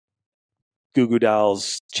day Goo Goo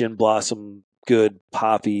Dolls, Gin Blossom, good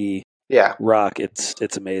poppy rock.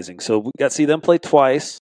 It's amazing. So we got to see them play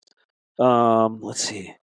twice. Let's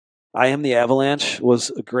see. I Am the Avalanche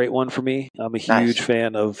was a great one for me. I'm a huge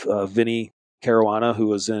fan of Vinny Caruana, who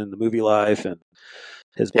was in the movie Life and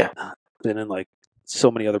has been in like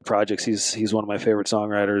so many other projects. He's one of my favorite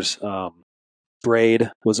songwriters. Braid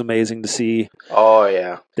was amazing to see. Oh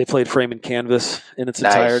yeah, they played Frame and Canvas in its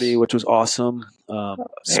entirety, which was awesome.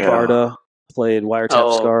 Sparta played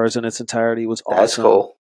Wiretap Scars in its entirety. Was awesome. That's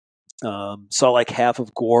cool. Saw like half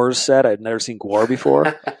of Gore's set. I'd never seen Gore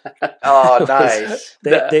before. Oh, nice.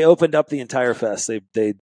 They opened up the entire fest.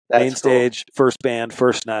 They main stage, first band,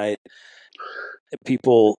 first night.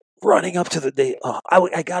 People running up to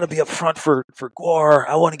I got to be up front for Gore.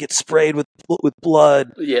 I want to get sprayed with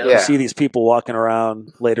blood. Yeah. You see these people walking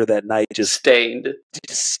around later that night, just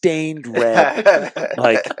stained red,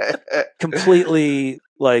 like completely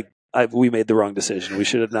like. We made the wrong decision. We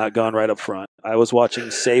should have not gone right up front. I was watching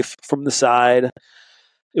safe from the side.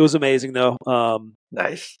 It was amazing though.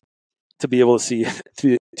 Nice to be able to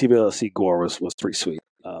see Gore was pretty sweet.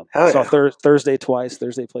 Saw Thursday twice.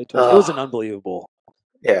 Thursday played twice. It was an unbelievable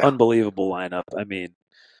lineup. I mean,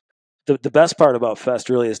 the best part about Fest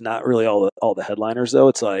really is not really all the headliners though.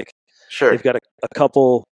 It's like they've got a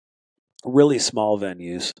couple really small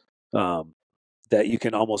venues. That you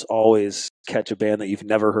can almost always catch a band that you've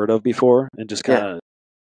never heard of before and just kind of,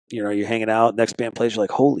 you're hanging out, next band plays, you're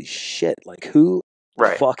like, holy shit, like who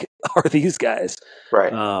the fuck are these guys?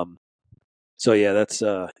 Right. So yeah, that's,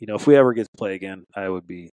 if we ever get to play again,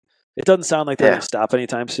 it doesn't sound like they're going to stop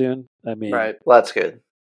anytime soon. I mean, well, that's good.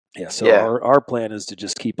 Yeah. So our plan is to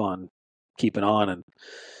just keep on keeping on and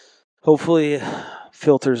hopefully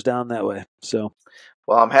filters down that way. So.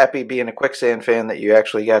 Well, I'm happy being a Quicksand fan that you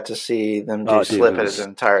actually got to see them do Slip in its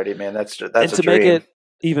entirety, man. That's a dream. Make it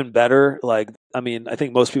even better, like, I mean, I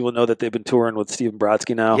think most people know that they've been touring with Stephen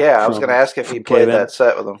Brodsky now. Yeah, I was going to ask if he played that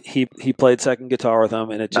set with them. He played second guitar with them,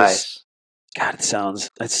 and it just, God,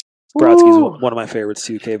 Brodsky's one of my favorites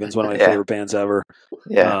too. Caven's one of my favorite bands ever.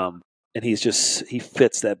 Yeah. And he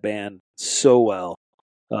fits that band so well.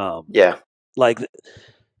 Like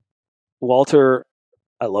Walter.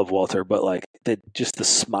 I love Walter, but like the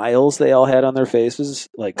smiles they all had on their faces,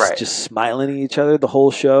 like just smiling at each other the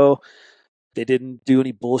whole show. They didn't do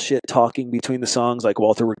any bullshit talking between the songs. Like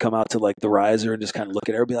Walter would come out to like the riser and just kind of look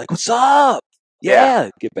at her and be like, "What's up?"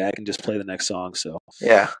 Yeah. Get back and just play the next song. So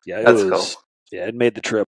that's cool. Yeah, it made the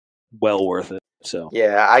trip well worth it. So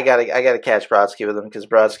yeah, I gotta catch Brodsky with him because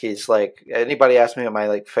Brodsky's like, anybody asks me what my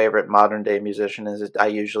like favorite modern day musician is, I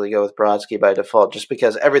usually go with Brodsky by default just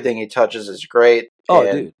because everything he touches is great. Oh,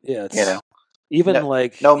 dude, yeah, even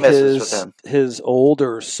no misses with him. His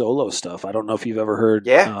older solo stuff. I don't know if you've ever heard.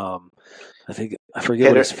 Yeah, I forget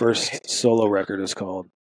what his first solo record is called.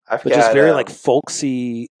 But just very like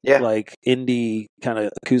folksy, like indie kind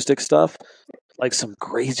of acoustic stuff. Like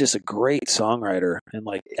he's just a great songwriter, and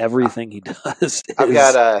like everything he does. I've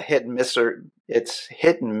got Hit and Mystery. It's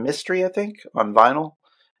Hit and Mystery, I think, on vinyl,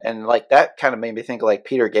 and like that kind of made me think of like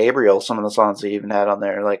Peter Gabriel. Some of the songs he even had on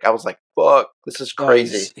there, like I was like, "Fuck, this is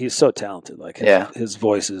crazy." He's so talented. Like his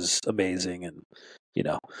voice is amazing, and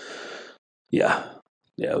it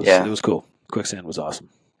was cool. Quicksand was awesome.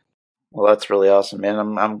 Well, that's really awesome,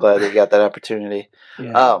 man. I'm glad that you got that opportunity.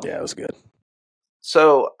 Yeah, it was good.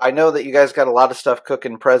 So I know that you guys got a lot of stuff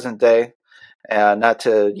cooking present day, not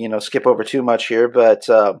to, skip over too much here, but,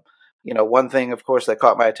 one thing, of course, that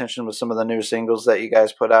caught my attention was some of the new singles that you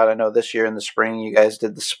guys put out. I know this year in the spring, you guys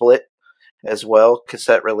did the Split as well,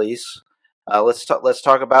 cassette release. Let's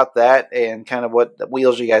talk about that and kind of what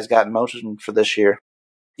wheels you guys got in motion for this year.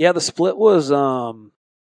 Yeah, the Split was,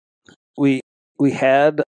 we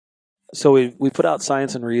put out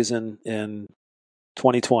Science and Reason in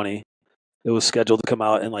 2020. It was scheduled to come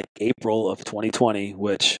out in like April of 2020,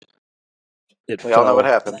 which we all know what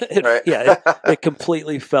happened, right? it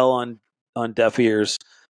completely fell on deaf ears.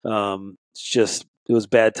 It was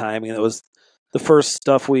bad timing. It was the first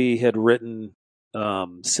stuff we had written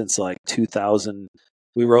since like 2000.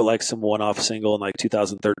 We wrote like some one-off single in like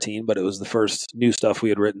 2013, but it was the first new stuff we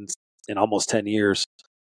had written in almost 10 years.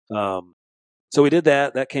 So we did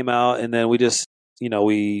that. That came out, and then we just,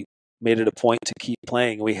 we made it a point to keep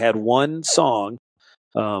playing. We had one song.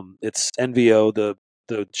 It's NVO,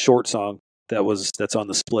 the short song that's on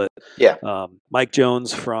the Split. Yeah. Mike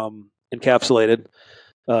Jones from Encapsulated,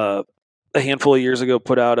 a handful of years ago,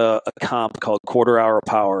 put out a comp called Quarter Hour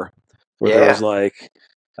Power, where there was like,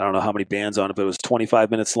 I don't know how many bands on it, but it was 25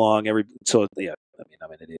 minutes long. I'm an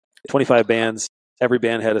idiot. 25 bands. Every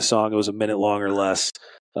band had a song. It was a minute long or less.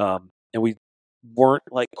 And we weren't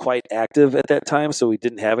like quite active at that time, so we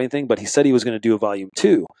didn't have anything. But he said he was going to do a volume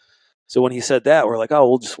 2. So when he said that, we're like,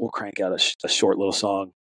 oh, we'll crank out a short little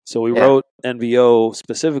song. So we wrote NVO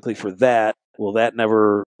specifically for that. Well, that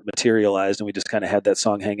never materialized, and we just kind of had that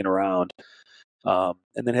song hanging around. And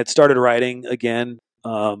then had started writing again,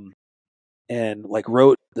 and like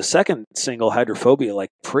wrote the second single, Hydrophobia, like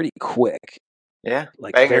pretty quick. Yeah,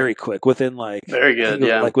 like very quick. Within like very good,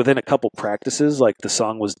 yeah. Like within a couple practices, like the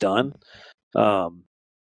song was done. And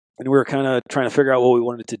we were kind of trying to figure out what we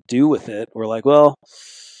wanted to do with it. We're like, well,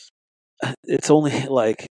 it's only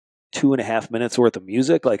like 2.5 minutes worth of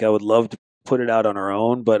music. Like I would love to put it out on our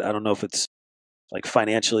own, but I don't know if it's like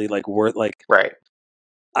financially like worth like. Right.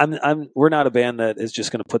 We're not a band that is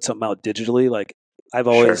just going to put something out digitally. Like I've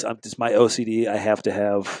always, it's my OCD. I have to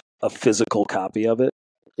have a physical copy of it.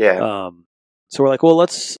 Yeah. So we're like, well,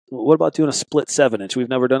 what about doing a split 7-inch? We've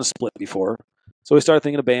never done a split before. So we started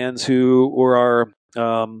thinking of bands who were our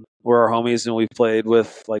homies and we've played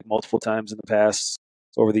with like multiple times in the past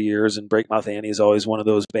over the years. And Breakmouth Annie is always one of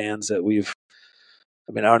those bands that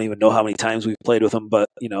I don't even know how many times we've played with them, but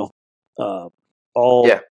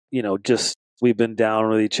just we've been down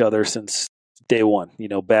with each other since day one,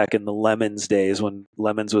 back in the Lemons days when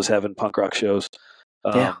Lemons was having punk rock shows.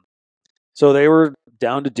 So they were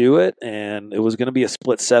down to do it, and it was going to be a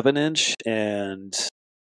split 7-inch, and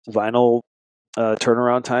vinyl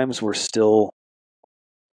turnaround times were still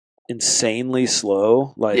insanely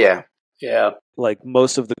slow. Like, yeah. Like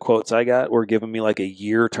most of the quotes I got were giving me like a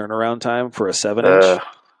year turnaround time for a 7-inch.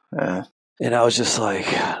 And I was just like,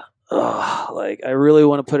 like I really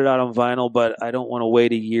want to put it out on vinyl, but I don't want to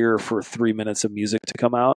wait a year for 3 minutes of music to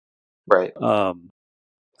come out. Right.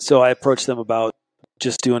 So I approached them about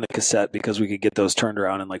just doing a cassette because we could get those turned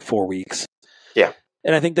around in like 4 weeks. Yeah.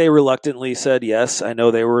 And I think they reluctantly said yes. I know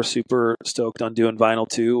they were super stoked on doing vinyl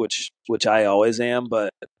too, which I always am, but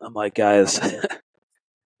I'm like, guys,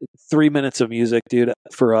 3 minutes of music, dude,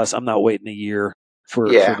 for us, I'm not waiting a year for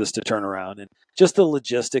this to turn around. And just the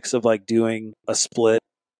logistics of like doing a split.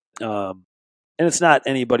 And it's not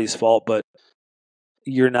anybody's fault, but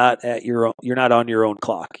you're not on your own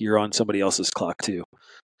clock. You're on somebody else's clock too.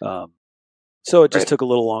 So it just took a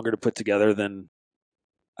little longer to put together than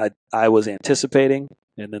I was anticipating.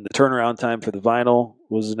 And then the turnaround time for the vinyl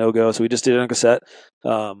was a no-go. So we just did it on cassette.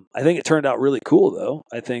 I think it turned out really cool, though.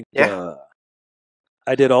 I think I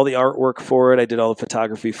did all the artwork for it. I did all the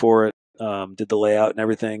photography for it, did the layout and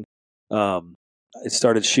everything. I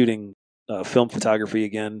started shooting film photography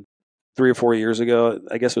again 3 or 4 years ago.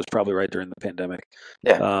 I guess it was probably right during the pandemic.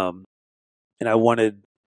 Yeah. And I wanted,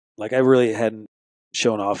 like, I really hadn't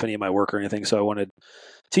shown off any of my work or anything, so I wanted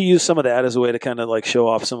to use some of that as a way to kind of like show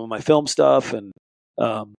off some of my film stuff, and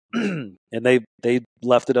and they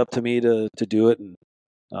left it up to me to do it, and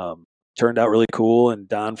turned out really cool. And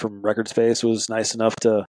Don from Record Space was nice enough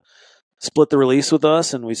to split the release with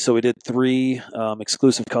us, and we did 3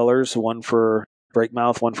 exclusive colors, one for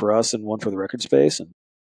Breakmouth, one for us, and one for the Record Space, and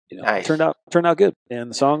nice. turned out good.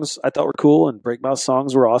 And the songs I thought were cool, and Breakmouth's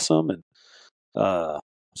songs were awesome, and that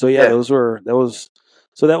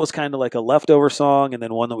was kind of like a leftover song, and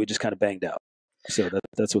then one that we just kind of banged out. So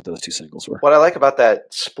that's what those 2 singles were. What I like about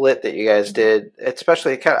that split that you guys did,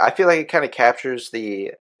 especially I feel like it kind of captures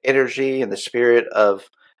the energy and the spirit of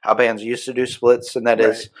how bands used to do splits, and that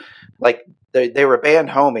is like they were band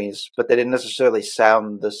homies, but they didn't necessarily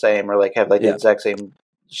sound the same or like have like the exact same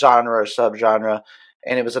genre or subgenre.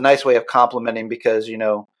 And it was a nice way of complementing because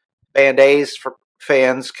band A's for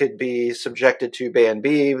fans could be subjected to band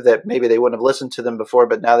B that maybe they wouldn't have listened to them before,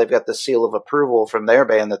 but now they've got the seal of approval from their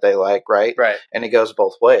band that they like, right? Right. And it goes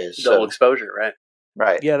both ways. Double exposure, right?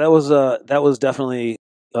 Right. Yeah, that was definitely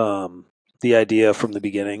the idea from the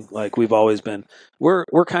beginning. Like we've always been, we're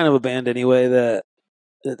kind of a band anyway that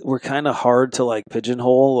we're kind of hard to like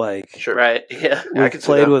pigeonhole. Like, sure, right? Yeah, we've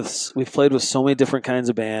played with so many different kinds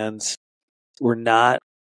of bands. We're not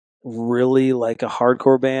really like a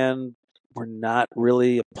hardcore band. We're not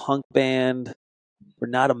really a punk band. We're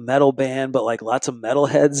not a metal band, but like lots of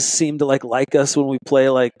metalheads seem to like us when we play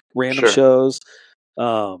like random shows.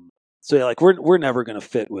 So yeah, like we're never gonna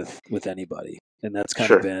fit with anybody, and that's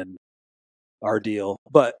kind of been our deal.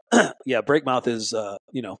 But yeah, Breakmouth is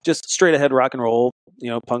just straight ahead rock and roll,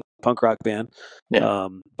 punk rock band. Yeah.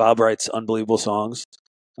 Bob writes unbelievable songs,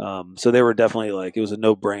 so they were definitely like it was a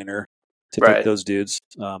no brainer to pick those dudes,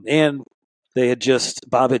 and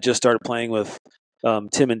Bob had just started playing with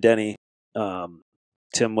Tim and Denny.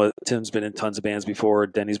 Tim's been in tons of bands before.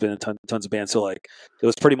 Denny's been in tons of bands. So like it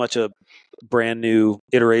was pretty much a brand new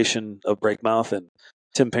iteration of Breakmouth. And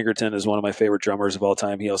Tim Pinkerton is one of my favorite drummers of all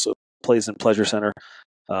time. He also plays in Pleasure Center.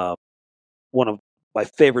 one of my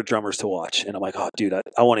favorite drummers to watch. And I'm like, oh, dude,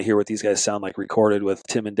 I want to hear what these guys sound like recorded with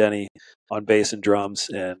Tim and Denny on bass and drums,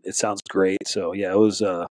 and it sounds great. So yeah, it was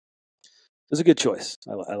a good choice.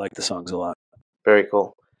 I like the songs a lot. Very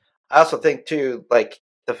cool. I also think too, like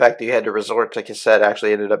the fact that you had to resort to cassette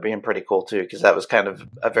actually ended up being pretty cool too, because that was kind of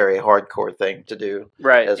a very hardcore thing to do.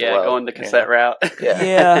 Right. As yeah. well, Going the cassette route.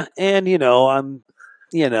 Yeah. And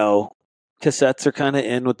cassettes are kind of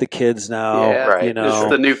in with the kids now. Yeah. Right. It's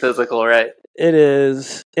the new physical, right? It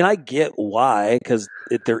is, and I get why, because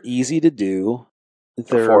they're easy to do.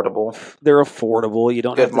 They're affordable. They're affordable. You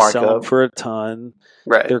don't Good have to sell them markup. for a ton.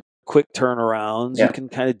 Right. They're quick turnarounds. Yeah. You can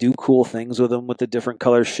kind of do cool things with them with the different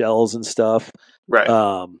color shells and stuff.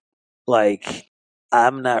 Right. Like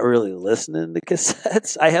I'm not really listening to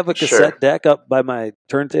cassettes. I have a cassette deck up by my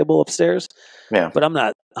turntable upstairs. Yeah. But I'm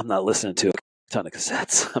not listening to a ton of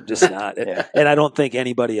cassettes. I'm just not. And I don't think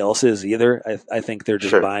anybody else is either. I think they're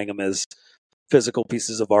just buying them as physical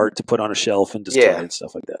pieces of art to put on a shelf and display and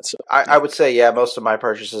stuff like that. So I would say, most of my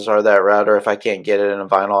purchases are that route, or if I can't get it in a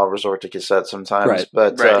vinyl, I'll resort to cassette sometimes. Right.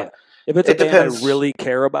 But if it's a band depends. I really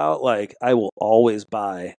care about, like I will always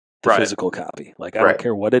buy the physical copy. Like I don't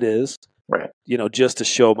care what it is. Right. Just to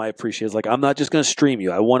show my appreciation. Like I'm not just going to stream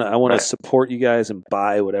you. I want to support you guys and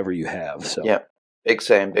buy whatever you have. So yeah, big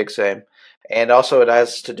same. And also it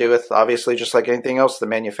has to do with, obviously, just like anything else, the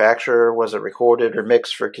manufacturer. Was it recorded or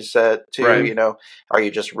mixed for cassette too? Right. Are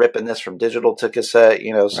you just ripping this from digital to cassette?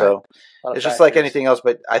 So it's just like anything else.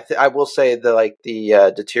 But I will say that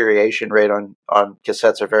the deterioration rate on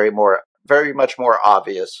cassettes are very much more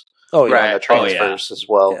obvious. Oh yeah, on the transfers as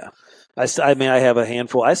well. Yeah. I have a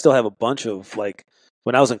handful. I still have a bunch of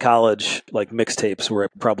when I was in college, mixtapes were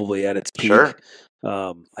probably at its peak. Sure.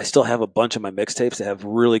 I still have a bunch of my mixtapes that have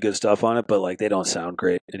really good stuff on it, but they don't sound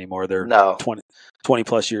great anymore. They're 20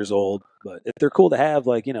 plus years old, but if they're cool to have,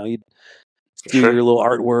 you do your little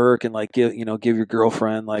artwork and give your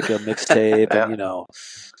girlfriend a mixtape and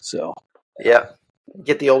so yeah.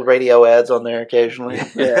 Get the old radio ads on there occasionally.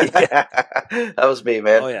 Yeah. That was me,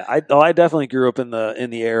 man. Oh yeah, I definitely grew up in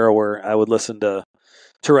the era where I would listen to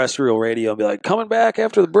terrestrial radio and be like, coming back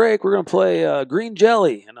after the break, we're going to play Green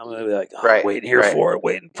Jelly. And I'm going to be like, waiting here for it,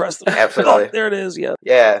 waiting, press the Absolutely. there it is, yeah.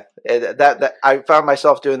 Yeah, that I found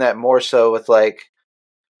myself doing that more so with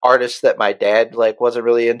artists that my dad wasn't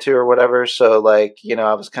really into or whatever. So I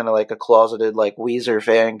was kind of a closeted Weezer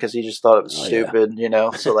fan because he just thought it was stupid,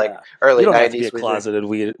 So early 90s. You don't have to be a closeted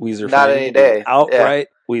Weezer fan. Not any day. Outright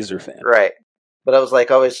Weezer fan. Right. But I was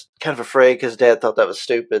always kind of afraid because Dad thought that was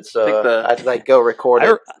stupid, so I'd go record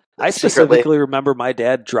it. I specifically remember my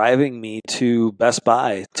dad driving me to Best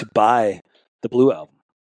Buy to buy the Blue album.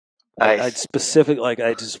 Nice.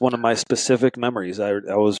 One of my specific memories.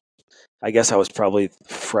 I guess I was probably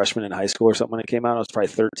freshman in high school or something when it came out. I was probably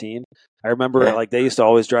 13. I remember they used to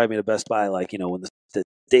always drive me to Best Buy, when the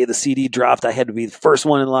day the CD dropped, I had to be the first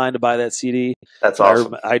one in line to buy that CD. That's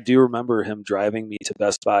awesome. I do remember him driving me to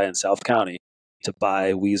Best Buy in South County to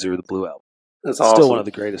buy Weezer, the Blue album. That's Still awesome. one of the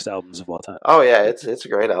greatest albums of all time. Oh yeah, it's a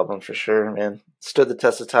great album for sure, man. Stood the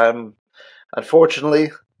test of time. Unfortunately,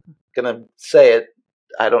 gonna say it,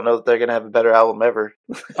 I don't know that they're gonna have a better album ever,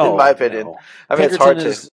 in my opinion. No. I mean, it's hard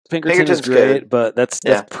to. Pinkerton is great, but that's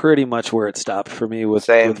pretty much where it stopped for me with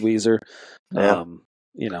Weezer. Yeah.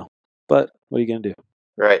 But what are you gonna do?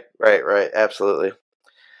 Right. Absolutely.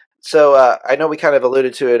 So I know we kind of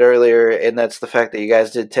alluded to it earlier, and that's the fact that you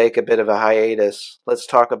guys did take a bit of a hiatus. Let's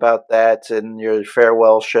talk about that and your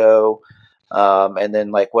farewell show, and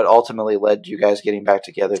then what ultimately led you guys getting back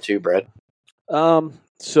together too, Brad.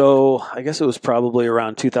 So I guess it was probably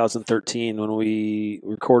around 2013 when we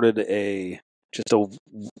recorded just a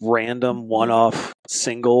random one-off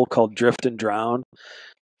single called "Drift and Drown,"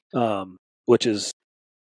 which is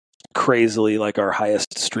crazily our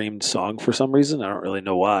highest streamed song for some reason. I don't really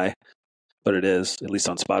know why, but it is, at least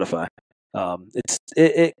on Spotify.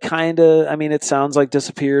 It kind of, it sounds like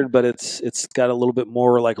Disappeared, but it's got a little bit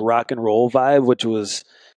more rock and roll vibe, which was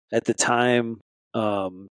at the time.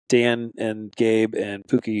 Dan and Gabe and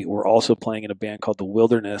Pookie were also playing in a band called The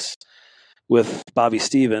Wilderness with Bobby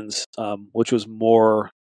Stevens, which was more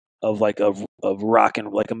of of rock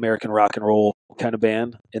and American rock and roll kind of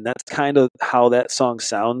band, and that's kind of how that song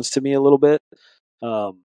sounds to me a little bit.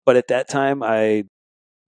 But at that time,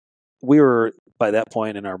 we were by that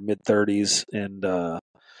point in our mid-30s, and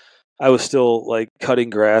I was still cutting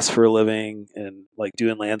grass for a living and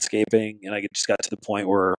doing landscaping, and I just got to the point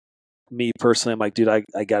where me personally, I'm like, dude, I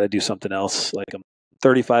got to do something else. I'm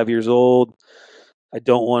 35 years old. I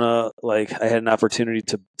don't want to I had an opportunity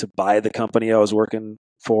to buy the company I was working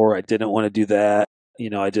for. I didn't want to do that.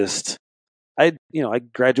 I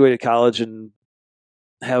graduated college and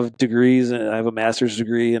have degrees, and I have a master's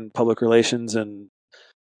degree in public relations, and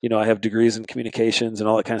I have degrees in communications and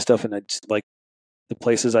all that kind of stuff. And I just, like, the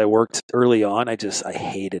places I worked early on, I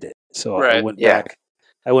hated it. So I went back.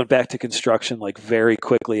 I went back to construction like very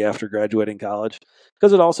quickly after graduating college,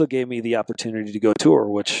 because it also gave me the opportunity to go tour,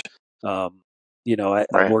 which, I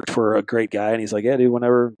worked for a great guy, and he's like, yeah, dude,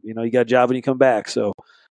 whenever, you got a job and you come back. So,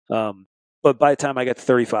 but by the time I got to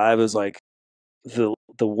 35, it was like the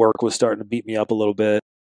work was starting to beat me up a little bit.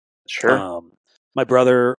 Sure. My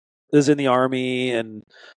brother is in the Army, and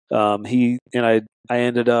I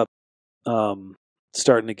ended up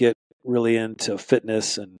starting to get really into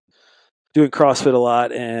fitness and doing CrossFit a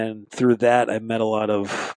lot, and through that I met a lot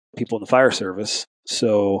of people in the fire service.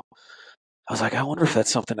 So I was like, I wonder if that's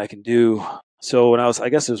something I can do. So when I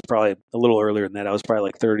guess it was probably a little earlier than that, I was probably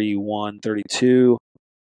like 31, 32.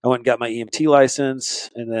 I went and got my EMT license,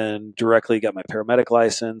 and then directly got my paramedic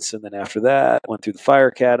license. And then after that, went through the fire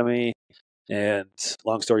academy. And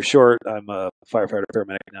long story short, I'm a firefighter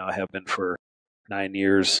paramedic now. I have been for 9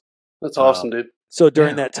 years. That's awesome, dude. So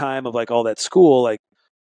during that time of like all that school, like,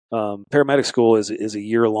 paramedic school is a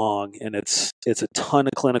year long, and it's a ton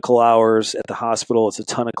of clinical hours at the hospital. It's a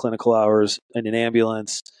ton of clinical hours in an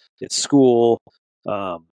ambulance. It's school,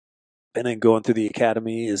 and then going through the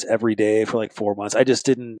academy is every day for like 4 months. I just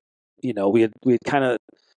didn't, we had kind of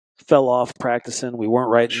fell off practicing. We weren't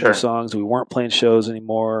writing new songs. We weren't playing shows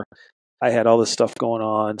anymore. I had all this stuff going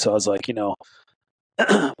on, so I was like,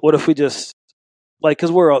 what if we just, like,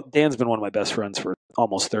 because Dan's been one of my best friends for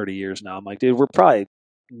almost 30 years now. I'm like, dude, we're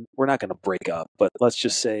not going to break up, but let's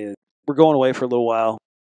just say we're going away for a little while.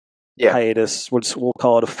 Yeah. Hiatus. We'll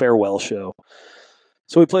call it a farewell show.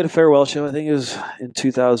 So we played a farewell show. I think it was in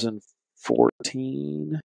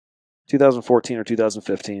 2014 or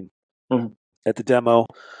 2015 at the Demo,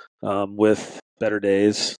 with Better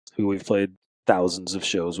Days, who we've played thousands of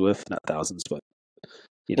shows with. Not thousands, but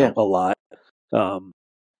a lot. And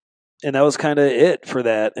that was kind of it for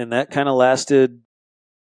that. And that kind of lasted,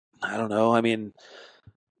 I don't know. I mean,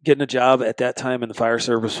 getting a job at that time in the fire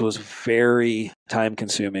service was very time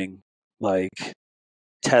consuming, like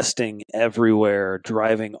testing everywhere,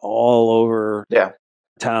 driving all over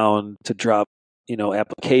town to drop,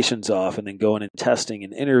 applications off, and then going and testing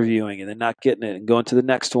and interviewing, and then not getting it and going to the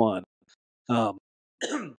next one.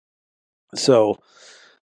 So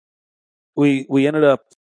we ended up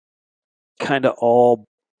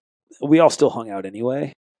we all still hung out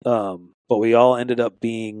anyway. But we all ended up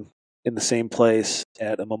being in the same place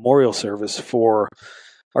at a memorial service for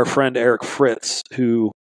our friend Eric Fritz,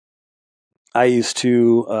 who I used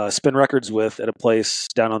to spin records with at a place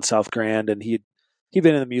down on South Grand, and he'd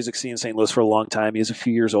been in the music scene in St. Louis for a long time. He was a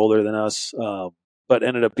few years older than us, but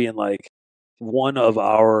ended up being like one of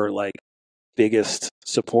our like biggest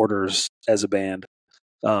supporters as a band.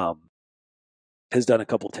 Has done a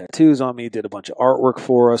couple tattoos on me, did a bunch of artwork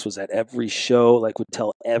for us, was at every show, like would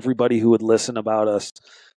tell everybody who would listen about us.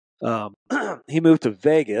 He moved to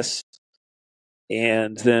Vegas,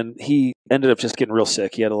 and then he ended up just getting real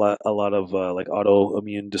sick. He had a lot of like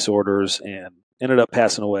autoimmune disorders, and ended up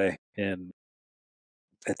passing away. And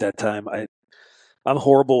at that time, I'm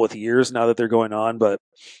horrible with years now that they're going on, but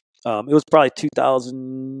it was probably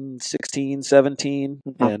 2016, 17,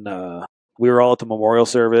 and we were all at the memorial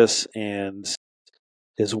service, and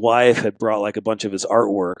his wife had brought like a bunch of his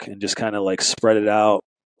artwork and just kind of like spread it out,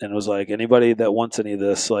 and was like, anybody that wants any of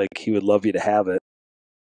this, like, he would love you to have it.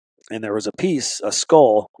 And there was a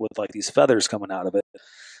skull with like these feathers coming out of it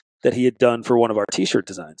that he had done for one of our t-shirt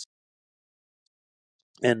designs.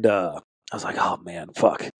 And I was like, oh man,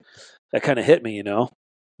 fuck. That kind of hit me,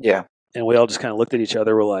 Yeah. And we all just kind of looked at each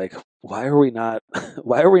other. We're like, why are we not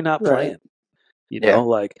playing?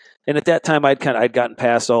 Like, and at that time I'd gotten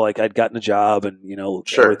past all, like, I'd gotten a job, and,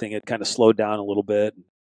 everything had kind of slowed down a little bit.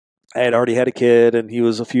 I had already had a kid, and he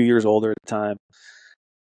was a few years older at the time.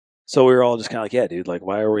 So we were all just kind of like, yeah, dude, like,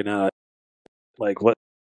 why are we not, like, what?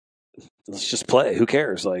 Let's just play. Who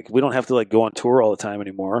cares? Like, we don't have to like go on tour all the time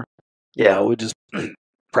anymore. Yeah. We just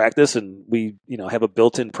practice, and we, have a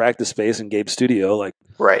built-in practice space in Gabe's studio. Like,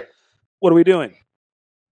 right. What are we doing?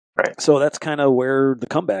 Right. So that's kind of where the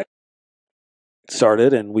comeback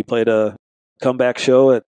started, and we played a comeback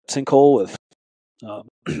show at Sinkhole with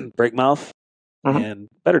Breakmouth and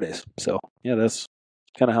Better Days. So yeah, that's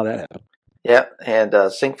kind of how that happened. Yeah, and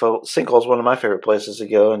Sinkhole is one of my favorite places to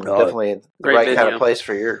go, and definitely the right kind of place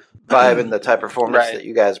for your vibe and the type of performance that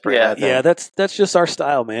you guys bring. Yeah, that's just our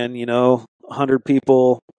style, man. 100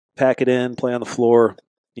 people, pack it in, play on the floor.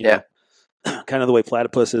 You know, kind of the way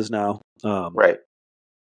Platypus is now. Right.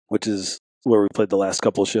 Which is where we played the last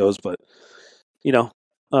couple of shows, but you know,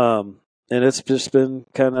 and it's just been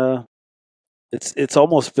kind of, it's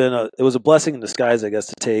almost been it was a blessing in disguise, I guess,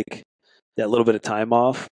 to take that little bit of time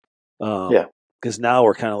off. Because now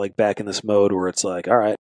we're kind of like back in this mode where it's like, all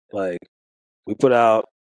right, like we put out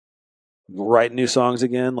writing new songs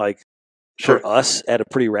again, like for us at a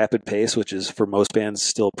pretty rapid pace, which is for most bands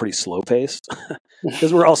still pretty slow paced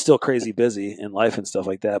because we're all still crazy busy in life and stuff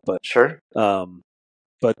like that. But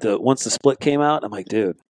but once the split came out, I'm like,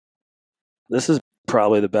 dude, this is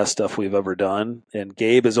probably the best stuff we've ever done. And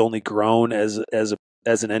Gabe has only grown as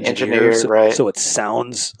an engineer, so it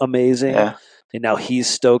sounds amazing. Yeah. And now he's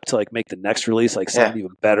stoked to like make the next release like sound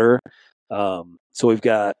even better. So we've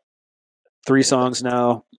got 3 songs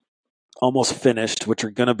now, almost finished, which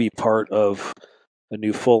are going to be part of a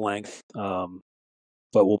new full length.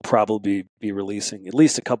 But we'll probably be releasing at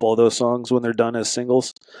least a couple of those songs when they're done as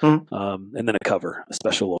singles, and then a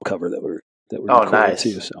special little cover that we're recording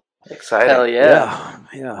too. So exciting! Hell yeah!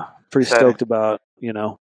 Yeah. Pretty stoked about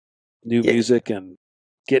new music and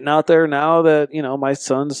getting out there now that my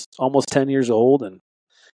son's almost 10 years old and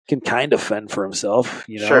can kind of fend for himself.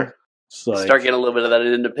 Sure. So start getting a little bit of that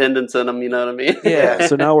independence in them. You know what I mean? Yeah.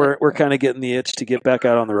 So now we're kind of getting the itch to get back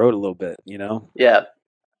out on the road a little bit. Yeah.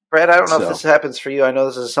 Brad, I don't know if this happens for you. I know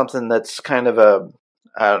this is something that's kind of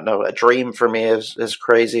a dream for me, as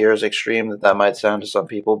crazy or as extreme that might sound to some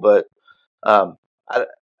people, but I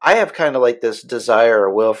have kind of like this desire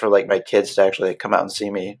or will for like my kids to actually come out and see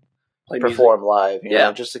me perform live, you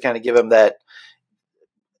know, just to kind of give them that,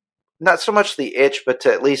 not so much the itch, but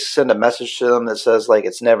to at least send a message to them that says like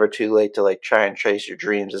it's never too late to like try and chase your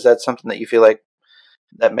dreams. Is that something that you feel like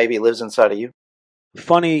that maybe lives inside of you?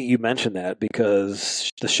 Funny you mentioned that because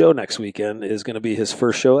the show next weekend is going to be his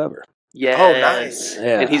first show ever. Yeah. Oh, nice.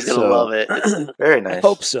 Yeah, and he's going to love it. Very nice. I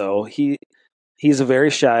hope so. He's a very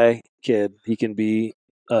shy kid. He can be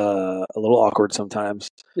a little awkward sometimes.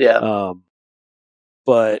 Yeah.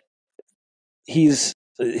 But he's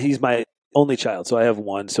my only child, so I have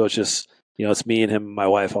one. So it's just it's me and him and my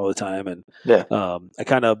wife all the time. And I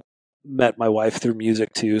kind of met my wife through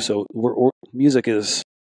music too. So music is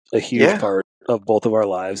a huge part of both of our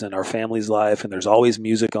lives and our family's life, and there's always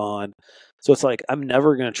music on. So it's like I'm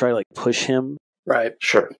never going to try to like push him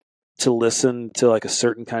to listen to like a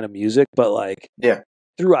certain kind of music, but like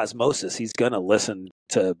through osmosis he's going to listen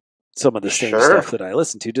to some of the same stuff that I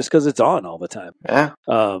listen to just because it's on all the time.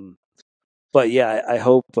 But yeah, I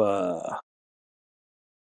hope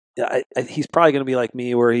he's probably going to be like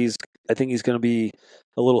me where I think he's going to be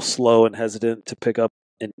a little slow and hesitant to pick up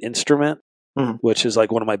an instrument. Which is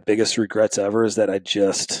like one of my biggest regrets ever is that I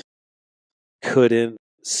just couldn't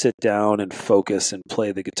sit down and focus and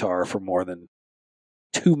play the guitar for more than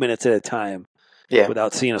 2 minutes at a time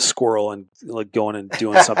without seeing a squirrel and like going and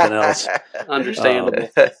doing something else. Understandable.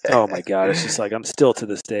 Oh my God. It's just like, I'm still to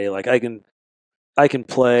this day, like I can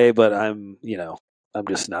play, but I'm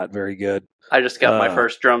just not very good. I just got my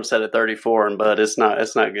first drum set at 34, but it's not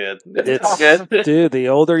good. It's good. Dude, the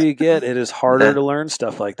older you get, it is harder to learn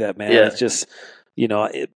stuff like that, man. It's just,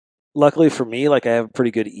 luckily for me, like I have a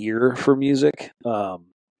pretty good ear for music. And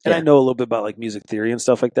I know a little bit about like music theory and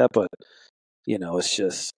stuff like that, but it's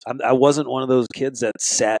just, I wasn't one of those kids that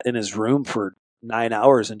sat in his room for 9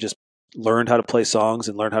 hours and just learned how to play songs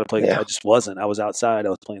and learned how to play guitar. I just wasn't. I was outside. I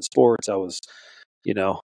was playing sports. I was,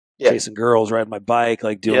 chasing girls, riding my bike,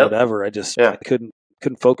 like doing whatever. I just I couldn't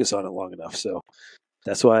focus on it long enough. So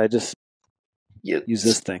that's why I just use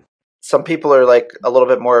this thing. Some people are like a little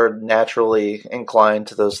bit more naturally inclined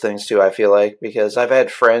to those things too, I feel like, because I've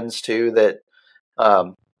had friends too that,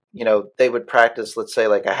 they would practice, let's say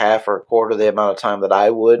like a half or a quarter the amount of time that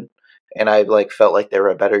I would. And I like felt like they were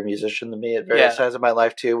a better musician than me at various times of my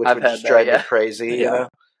life too, which would just drive me crazy. You know,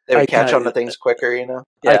 they would catch on to things quicker.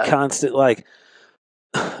 I constant like.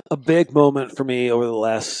 A big moment for me over the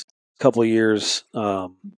last couple of years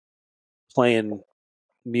playing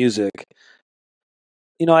music,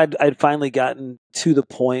 I'd finally gotten to the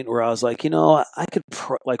point where I was like, I could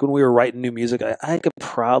like when we were writing new music, I could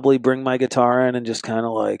probably bring my guitar in and just kind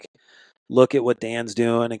of like look at what Dan's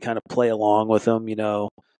doing and kind of play along with him,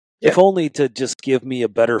 if only to just give me a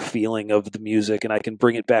better feeling of the music and I can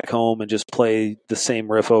bring it back home and just play the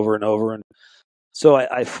same riff over and over. And so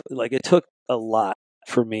I like it took a lot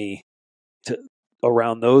for me to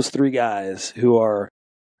around those 3 guys who are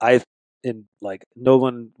like no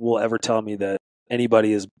one will ever tell me that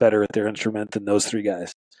anybody is better at their instrument than those 3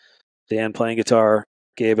 guys. Dan playing guitar,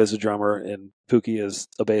 Gabe as a drummer, and Pookie as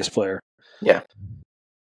a bass player. Yeah.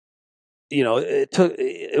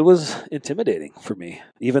 It was intimidating for me,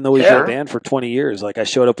 even though we've been a band for 20 years. Like I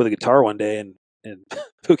showed up with a guitar one day and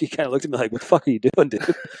Pookie kind of looked at me like, "What the fuck are you doing,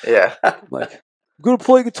 dude?" Yeah. I'm like, I'm going to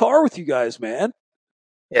play guitar with you guys, man.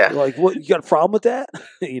 Yeah. They're like, what? You got a problem with that?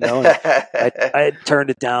 I had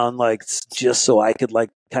turned it down like just so I could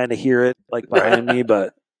like kind of hear it like behind me,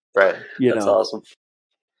 but right. That's awesome.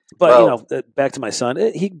 But back to my son,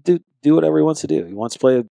 he can do whatever he wants to do. He wants to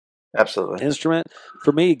play an instrument.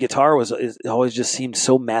 For me, guitar it always just seemed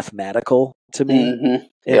so mathematical to me,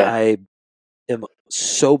 and I am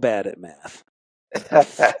so bad at math.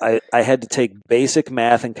 I had to take basic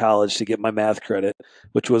math in college to get my math credit,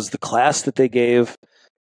 which was the class that they gave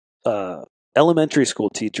elementary school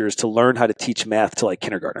teachers to learn how to teach math to like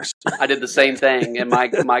kindergartners. I did the same thing in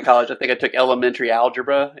my college. I think I took elementary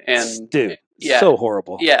algebra, and dude, so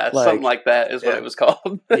horrible. Yeah, something like that is what it was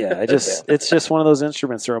called. It's just one of those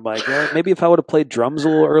instruments where I'm like, maybe if I would have played drums a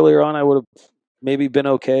little earlier on, I would have maybe been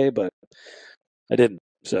okay, but I didn't.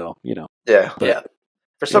 So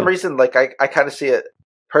For some reason, like I kind of see it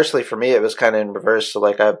personally. For me, it was kind of in reverse. So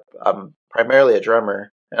like I'm primarily a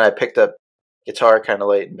drummer, and I picked up guitar kind of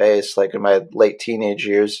late and bass, like in my late teenage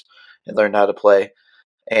years, and learned how to play.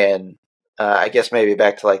 And I guess maybe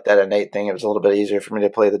back to like that innate thing, it was a little bit easier for me to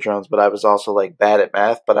play the drums, but I was also like bad at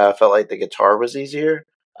math, but I felt like the guitar was easier.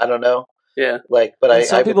 I don't know. Yeah. Like, but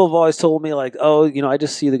some people have always told me like, oh, I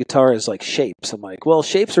just see the guitar as like shapes. I'm like, well,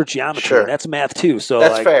 shapes are geometry. Sure. That's math too. So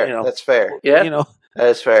that's like, fair. That's fair. Yeah. That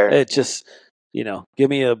is fair. It just, give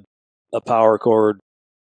me a power chord.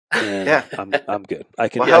 And I'm good. I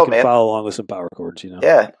can follow along with some power chords,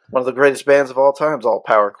 Yeah, one of the greatest bands of all time is all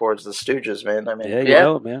power chords, the Stooges, man. I mean,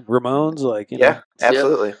 man. Ramones,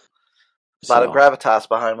 absolutely. A lot of gravitas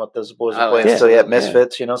behind what those boys are playing. So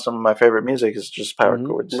Misfits, some of my favorite music is just power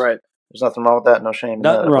chords. Right. There's nothing wrong with that. No shame.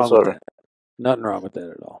 Nothing wrong with that. Nothing wrong with that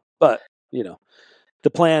at all. But the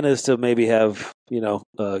plan is to maybe have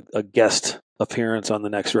a guest appearance on the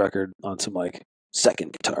next record on some like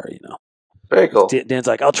second guitar. Very cool. Dan's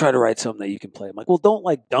like, I'll try to write something that you can play. I'm like, well, don't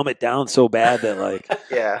like dumb it down so bad that like,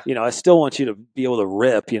 I still want you to be able to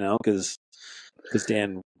rip, because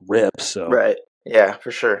Dan rips. So right, yeah,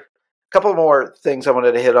 for sure. A couple more things I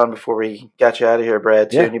wanted to hit on before we got you out of here,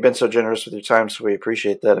 Brad. Too, and you've been so generous with your time, so we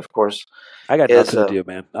appreciate that, of course. I got nothing to do,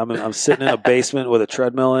 man. I'm sitting in a basement with a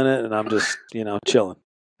treadmill in it, and I'm just chilling.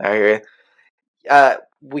 I hear you.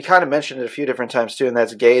 We kind of mentioned it a few different times too, and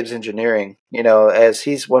that's Gabe's engineering. As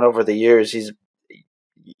he's went over the years,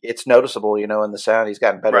 it's noticeable, in the sound. He's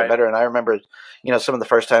gotten better and better. And I remember, some of the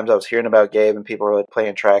first times I was hearing about Gabe and people were like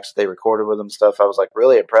playing tracks that they recorded with him and stuff. I was like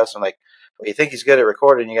really impressed. I'm like, well, you think he's good at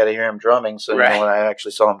recording, you got to hear him drumming. So when I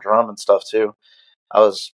actually saw him drum and stuff too, I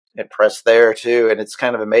was impressed there too. And it's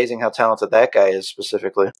kind of amazing how talented that guy is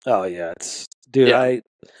specifically. Oh yeah,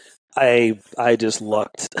 I just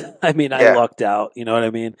lucked. I mean, I lucked out. You know what I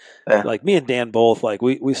mean? Yeah. Like me and Dan both. Like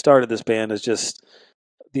we started this band as just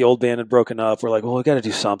the old band had broken up. We're like, well, we got to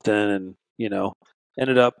do something, and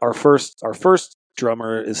ended up our first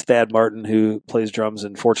drummer is Thad Martin, who plays drums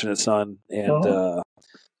in Fortunate Son and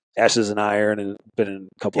Ashes and Iron, and been in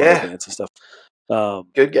a couple other bands and stuff.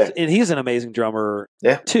 Good guy, and he's an amazing drummer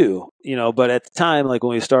too. But at the time, like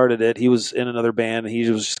when we started it, he was in another band, and he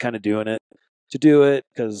was just kind of doing it to do it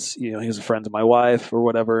because he was a friend of my wife or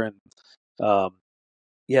whatever. And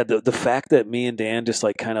the fact that me and Dan just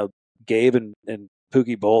like kind of Gabe and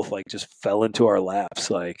Pookie both like just fell into our laps.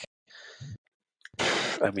 Like,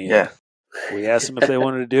 I mean, we asked them if they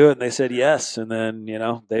wanted to do it, and they said yes. And then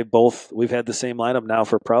we've had the same lineup now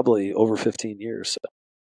for probably over 15 years. So.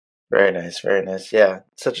 Very nice, very nice. Yeah,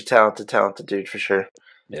 such a talented dude for sure.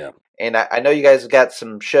 Yeah. And I know you guys got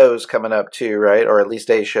some shows coming up too, right? Or at least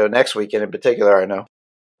a show next weekend in particular, I know.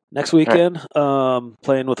 Next weekend,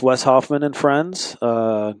 playing with Wes Hoffman and friends,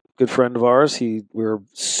 good friend of ours. We're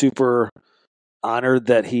super honored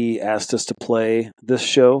that he asked us to play this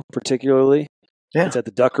show particularly. Yeah. It's at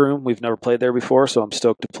the Duck Room. We've never played there before, so I'm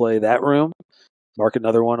stoked to play that room. Mark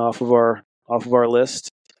another one off of our list.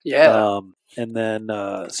 Yeah. And then,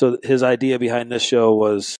 so his idea behind this show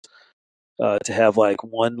was to have like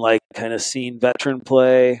one like kind of scene veteran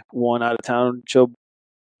play, one out of town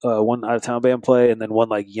band play, and then one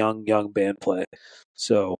like young band play.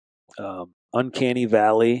 So Uncanny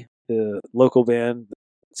Valley, the local band,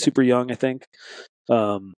 super young, I think.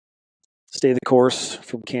 Stay the Course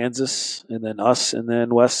from Kansas, and then us, and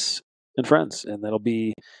then Wes and friends, and that'll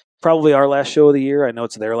be probably our last show of the year. I know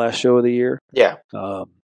it's their last show of the year. Yeah.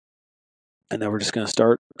 And then we're just going to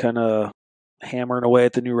start kind of hammering away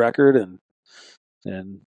at the new record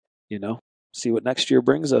and see what next year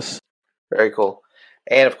brings us. Very cool.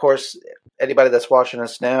 And of course, anybody that's watching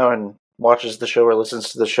us now and watches the show or listens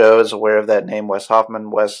to the show is aware of that name, Wes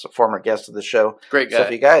Hoffman. Wes, a former guest of the show. Great guy. So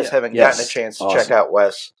if you guys haven't gotten a chance to check out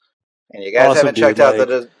Wes, And you guys haven't checked out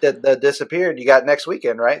the Disappeared. You got next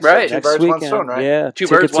weekend, right? Right. So two birds, one stone, right? Yeah. Two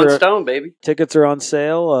birds, one stone, baby. Tickets are on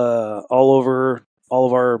sale all over all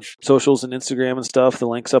of our socials and Instagram and stuff. The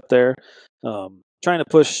link's up there. Trying to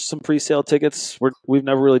push some pre-sale tickets. We've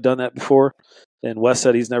never really done that before. And Wes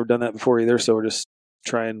said he's never done that before either. So we're just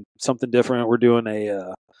trying something different. We're doing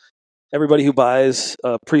everybody who buys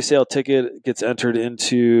a pre-sale ticket gets entered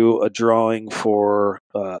into a drawing for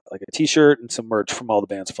like a T-shirt and some merch from all the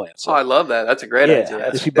bands playing. So, I love that. That's a great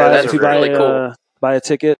idea. If you buy a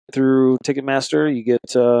ticket through Ticketmaster, you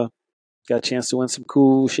got a chance to win some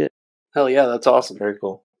cool shit. Hell yeah, that's awesome. Very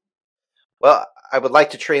cool. Well, I would like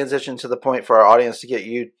to transition to the point for our audience to get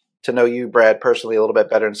you to know you, Brad, personally a little bit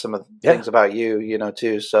better and some of the things about you,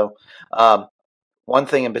 too. So, one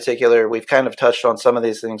thing in particular, we've kind of touched on some of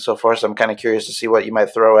these things so far, so I'm kind of curious to see what you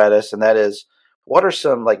might throw at us, and that is, what are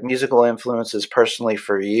some like musical influences personally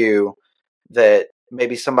for you that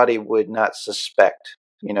maybe somebody would not suspect,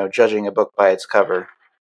 judging a book by its cover?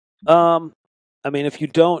 I mean, if you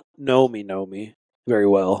don't know me very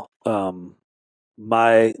well,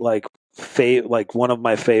 my one of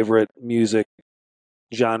my favorite music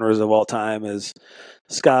genres of all time is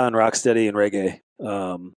ska and rocksteady and reggae.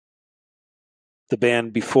 The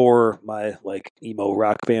band before my emo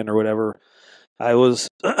rock band or whatever, I was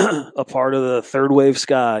a part of the third wave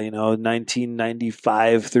ska,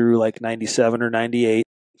 1995 through 97 or 98,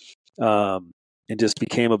 and just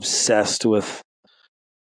became obsessed with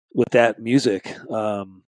that music.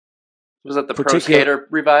 Was that the Pro Skater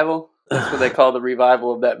revival? That's what they call the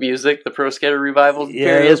revival of that music, the Pro Skater revival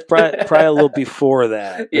period? It was probably a little before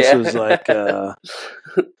that. This was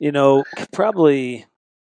probably,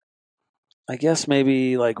 I guess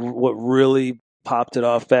maybe what really popped it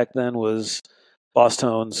off back then was Boss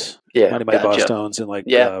Tones, Mighty Boss Tones, and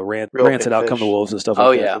Rancid Out Come the Wolves and stuff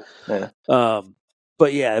like that. Yeah.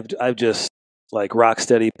 But yeah, I've just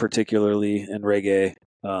rocksteady particularly and reggae.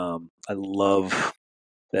 I love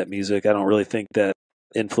that music. I don't really think that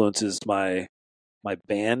influences my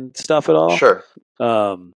band stuff at all. Sure.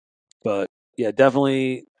 But yeah,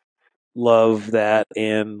 definitely love that.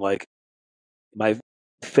 And my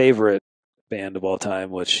favorite band of all time,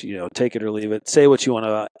 which, take it or leave it, say what you want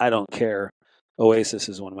to, I don't care. Oasis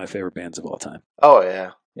is one of my favorite bands of all time. Oh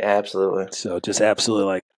yeah. Yeah, absolutely. So just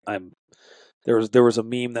absolutely there was a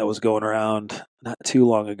meme that was going around not too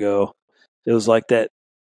long ago. It was like that.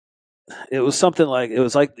 It was something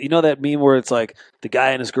that meme where it's the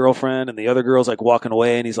guy and his girlfriend and the other girl's walking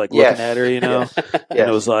away and he's looking at her, Yes. And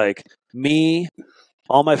it was me,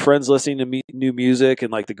 all my friends listening to new music,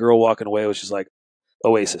 and the girl walking away was just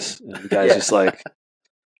Oasis, and the guy's just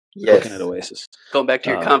looking at Oasis. Going back to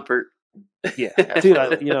your comfort. Yeah,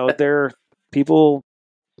 dude. There people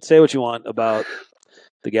say what you want about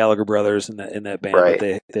the Gallagher brothers in that band, right.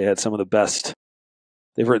 But they had some of the best.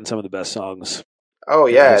 They've written some of the best songs. Oh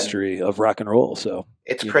yeah, in the history of rock and roll. So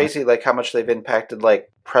it's crazy, how much they've impacted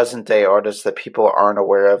present day artists that people aren't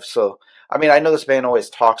aware of. So I mean, I know this band always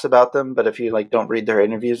talks about them, but if you don't read their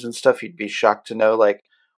interviews and stuff, you'd be shocked to know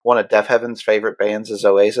one of Def Heaven's favorite bands is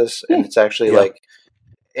Oasis, and it's actually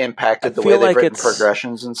impacted the way they've written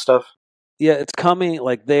progressions and stuff. Yeah, it's coming.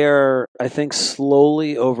 They're, I think,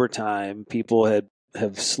 slowly over time, people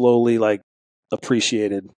have slowly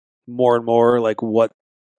appreciated more and more what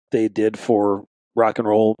they did for rock and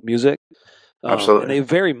roll music. Absolutely. And they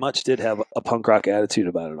very much did have a punk rock attitude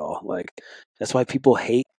about it all. That's why people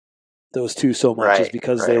hate those two so much, is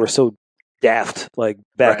because they were so daft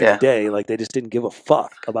back in the day. They just didn't give a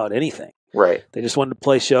fuck about anything. Right. They just wanted to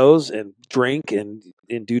play shows and drink and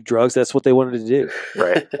do drugs. That's what they wanted to do.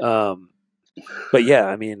 Right. But yeah,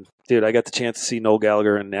 I mean, dude, I got the chance to see Noel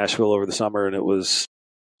Gallagher in Nashville over the summer, and it was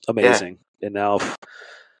amazing. Yeah. And now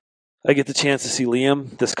I get the chance to see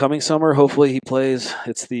Liam this coming summer. Hopefully he plays.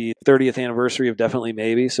 It's the 30th anniversary of Definitely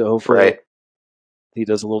Maybe, so hopefully he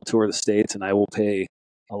does a little tour of the States, and I will pay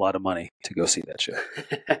a lot of money to go see that show.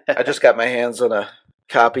 I just got my hands on a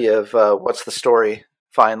copy of What's the Story,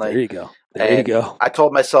 finally. There you go. You go. I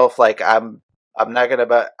told myself, I'm not going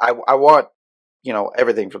to – I want,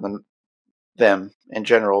 everything from them in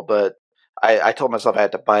general, but I told myself I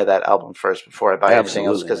had to buy that album first before I buy anything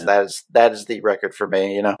else, because that is the record for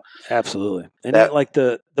me, Absolutely. And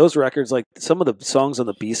those records, some of the songs on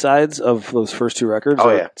the B-sides of those first two records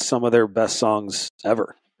are some of their best songs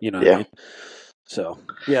ever. You know what I mean? So,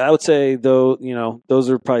 yeah, I would say, though, those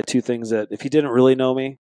are probably two things that if you didn't really know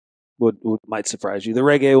me might surprise you. The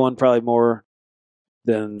reggae one probably more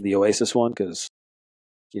than the Oasis one, because,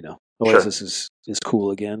 Oasis is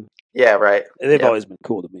cool again. Yeah, right. They've always been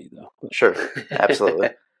cool to me, though. Sure, absolutely.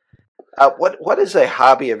 What is a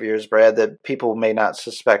hobby of yours, Brad, that people may not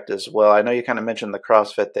suspect as well? I know you kind of mentioned the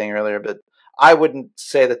CrossFit thing earlier, but I wouldn't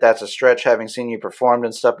say that that's a stretch, having seen you performed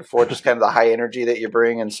and stuff before, just kind of the high energy that you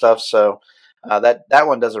bring and stuff. So that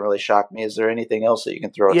one doesn't really shock me. Is there anything else that you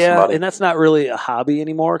can throw at somebody? Yeah, and that's not really a hobby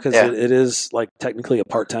anymore because it is like technically a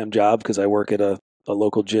part-time job because I work at a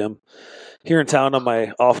local gym here in town on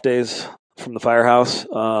my off days from the firehouse.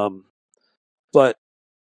 But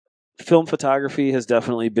film photography has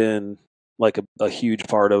definitely been like a huge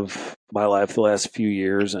part of my life the last few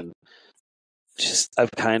years, and just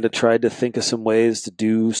I've kind of tried to think of some ways to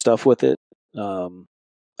do stuff with it. I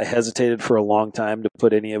hesitated for a long time to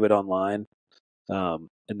put any of it online, and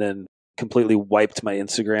then completely wiped my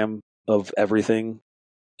Instagram of everything,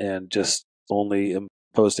 and just only am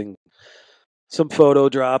posting some photo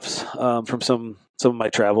drops from some of my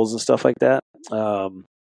travels and stuff like that.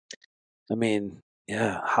 I mean,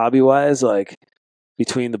 yeah, hobby wise, like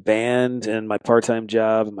between the band and my part-time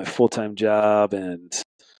job and my full-time job and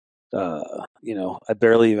I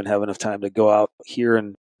barely even have enough time to go out here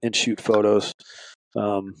and shoot photos.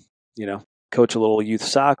 Coach a little youth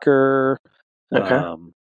soccer. Okay.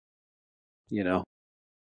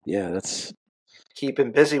 That's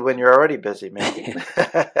keeping busy when you're already busy, man.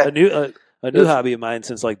 a new hobby of mine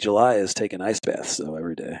since like July is taking ice baths though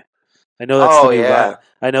every day. I know that's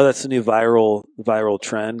I know that's the new viral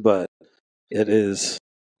trend, but it is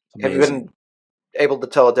amazing. Have you been able to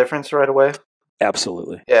tell a difference right away?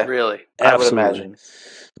 Absolutely. Yeah. Really? I would imagine.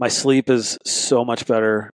 My sleep is so much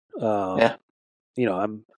better.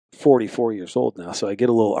 I'm 44 years old now, so I get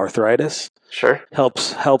a little arthritis. Sure.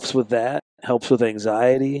 Helps with that. Helps with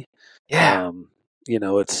anxiety. Yeah.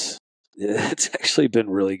 It's actually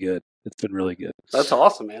been really good. It's been really good. That's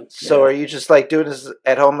awesome, man. So are you just like doing this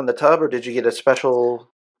at home in the tub, or did you get a special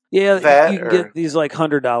vat? You can get these like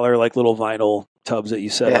 $100 like little vinyl tubs that you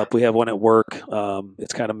set up. We have one at work.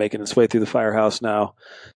 It's kind of making its way through the firehouse now,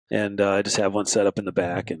 and I just have one set up in the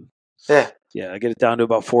back. And I get it down to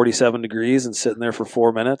about 47 degrees and sitting there for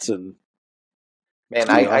 4 minutes. And man,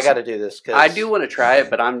 I got to do this. I do want to try it,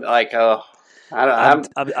 but I'm like,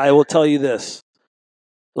 I will tell you this,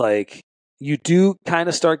 like. You do kind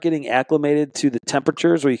of start getting acclimated to the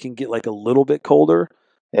temperatures where you can get like a little bit colder,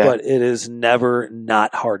 but it is never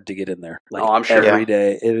not hard to get in there. Like I'm sure. Every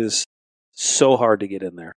day. It is so hard to get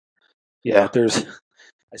in there.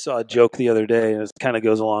 I saw a joke the other day, and it kind of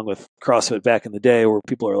goes along with CrossFit back in the day where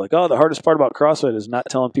people are like, oh, the hardest part about CrossFit is not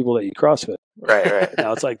telling people that you CrossFit. Right.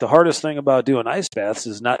 Now it's like the hardest thing about doing ice baths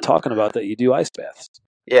is not talking about that you do ice baths.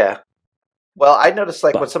 Yeah. Well, I noticed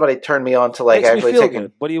when somebody turned me on to like actually taking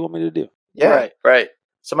good. What do you want me to do? Yeah. Right.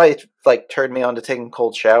 Somebody like turned me on to taking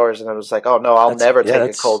cold showers, and I was like, "Oh no, I'll never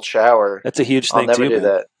take a cold shower." That's a huge thing. I'll never do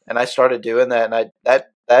that. And I started doing that, and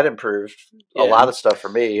that improved a lot of stuff for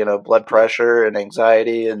me. Blood pressure and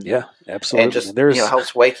anxiety, and absolutely, and just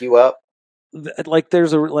helps wake you up. Like I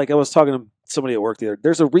was talking to somebody at work the other.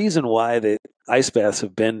 There's a reason why the ice baths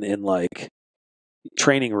have been in like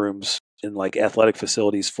training rooms in like athletic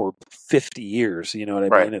facilities for 50 years. You know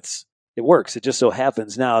what I mean? It works. It just so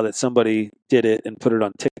happens now that somebody did it and put it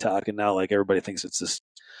on TikTok, and now like everybody thinks it's this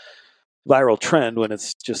viral trend when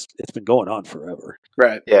it's been going on forever.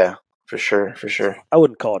 Right. Yeah, for sure. I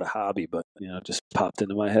wouldn't call it a hobby, but it just popped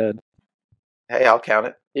into my head. Hey, I'll count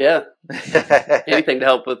it. Yeah. Anything to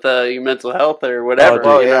help with your mental health or whatever.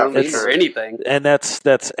 Or anything. And that's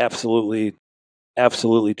absolutely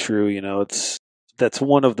true. That's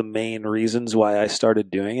one of the main reasons why I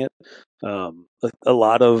started doing it. A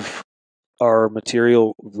lot of our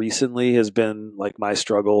material recently has been like my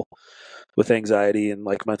struggle with anxiety and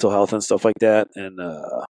like mental health and stuff like that. And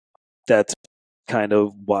that's kind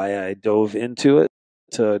of why I dove into it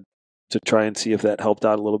to try and see if that helped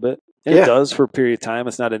out a little bit. And it does for a period of time.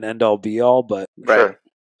 It's not an end all be all, but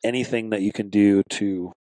anything that you can do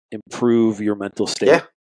to improve your mental state,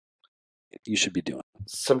 you should be doing.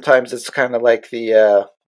 Sometimes it's kind of like the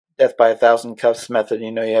death by 1,000 cuffs method.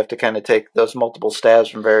 You have to kind of take those multiple stabs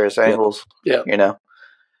from various angles.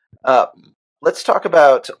 Let's talk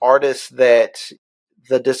about artists that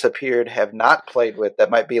the Disappeared have not played with that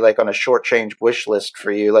might be like on a short change wish list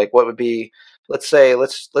for you. Like what would be, let's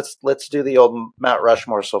do the old Mount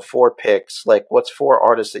Rushmore. So 4 picks, like what's 4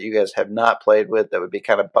 artists that you guys have not played with that would be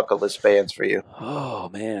kind of bucket list bands for you? Oh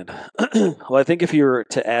man. Well, I think if you were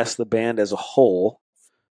to ask the band as a whole,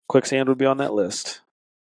 Quicksand would be on that list.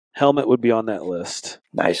 Helmet would be on that list.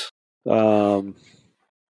 Nice. Trying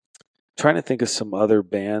to think of some other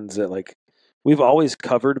bands that like we've always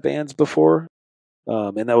covered bands before,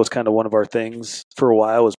 and that was kind of one of our things for a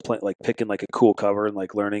while. Was picking like a cool cover and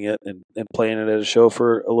like learning it and playing it at a show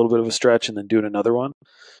for a little bit of a stretch, and then doing another one.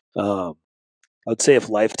 I would say if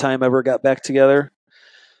Lifetime ever got back together,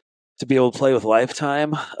 to be able to play with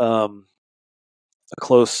Lifetime, a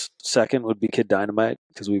close second would be Kid Dynamite,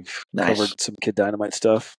 because we've covered some Kid Dynamite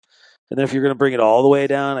stuff. And then if you're going to bring it all the way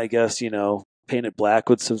down, I guess, Painted Black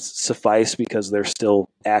would suffice, because they're still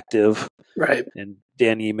active. Right. And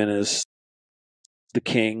Dan Yeaman is the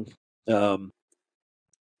king. I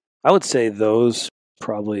would say those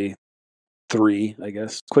probably 3, I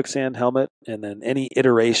guess. Quicksand, Helmet, and then any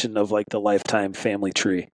iteration of like the Lifetime family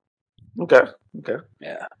tree. Okay.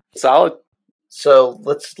 Yeah. Solid. So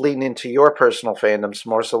let's lean into your personal fandom some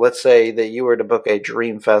more. So let's say that you were to book a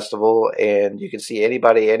dream festival and you could see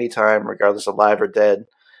anybody anytime, regardless of live or dead.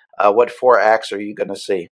 What 4 acts are you going to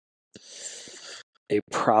see? A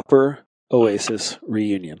proper Oasis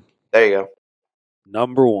reunion. There you go.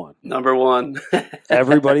 Number one.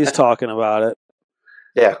 Everybody's talking about it.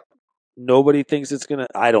 Yeah. Nobody thinks it's going to...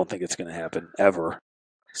 I don't think it's going to happen, ever.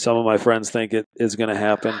 Some of my friends think it is going to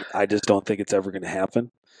happen. I just don't think it's ever going to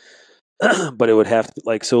happen. But it would have to...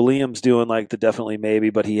 Like, so Liam's doing like the Definitely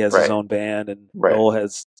Maybe, but he has his own band, and Noel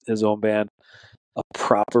has his own band. A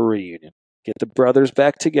proper reunion. Get the brothers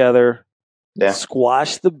back together. Yeah.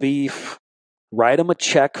 Squash the beef. Write them a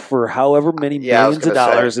check for however many millions of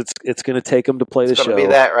dollars it's going to take them to play the show. It's going to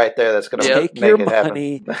be that right there. That's going to take your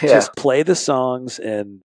money. Just play the songs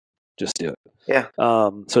and just do it. Yeah.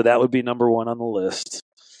 So that would be number 1 on the list.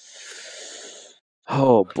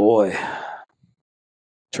 Oh boy,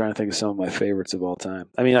 trying to think of some of my favorites of all time.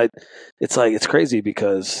 I mean, it's crazy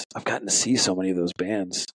because I've gotten to see so many of those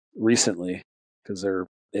bands recently, because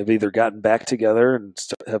they've either gotten back together and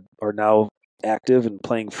are now active and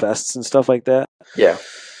playing fests and stuff like that. Yeah.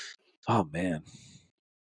 Oh man.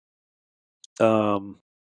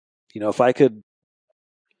 If I could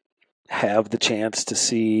have the chance to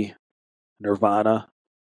see Nirvana,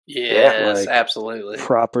 yes, absolutely,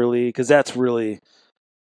 properly, because that's really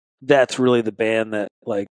the band that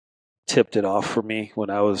like tipped it off for me when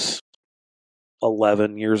I was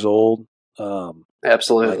 11 years old.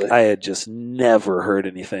 Absolutely, like, I had just never heard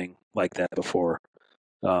anything like that before.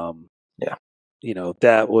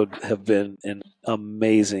 That would have been an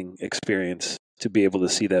amazing experience to be able to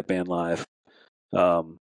see that band live.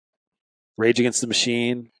 Rage Against the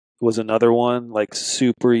Machine was another one, like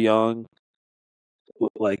super young,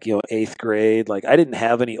 like, 8th grade. Like, I didn't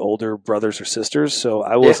have any older brothers or sisters, so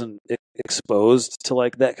I wasn't exposed to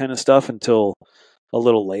like that kind of stuff until a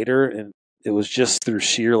little later. And it was just through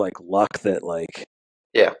sheer like luck that like,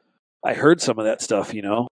 I heard some of that stuff,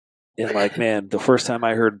 and like, man, the first time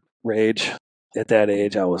I heard Rage at that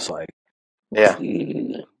age, I was like,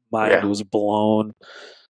 mind was blown.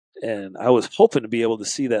 And I was hoping to be able to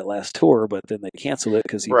see that last tour, but then they canceled it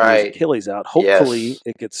because he blew his Achilles out. Hopefully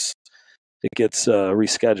it gets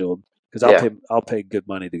rescheduled, because I'll pay good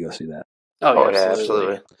money to go see that. Oh yeah,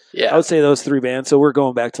 absolutely. Yeah, I would say those 3 bands. So we're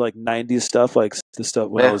going back to like 90s stuff, like the stuff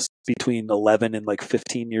when I was between 11 and like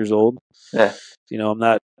 15 years old. Yeah.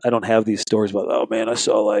 I don't have these stories about, oh man, I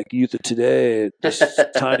saw like Youth of Today at this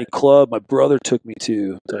tiny club my brother took me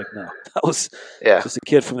to. It's like, no, that was just a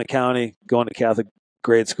kid from the county going to Catholic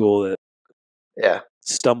grade school that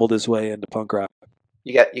stumbled his way into punk rock.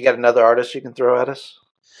 You got another artist you can throw at us?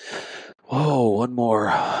 Oh, one more.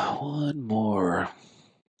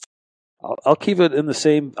 I'll keep it in the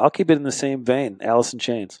same. I'll keep it in the same vein. Alice in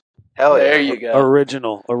Chains. Hell yeah! There you go.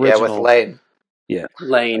 Original. Yeah, with Lane. Yeah,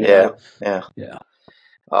 Lane. Yeah.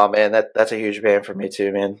 Oh man, that's a huge band for me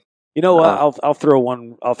too, man. You know what? I'll throw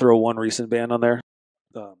one recent band on there.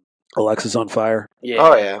 Alexis on Fire. Yeah.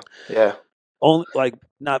 Oh yeah. Only like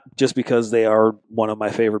not just because they are one of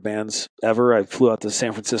my favorite bands ever. I flew out to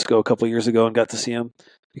San Francisco a couple years ago and got to see them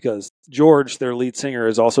because George, their lead singer,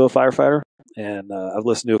 is also a firefighter, and I've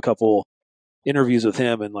listened to a couple interviews with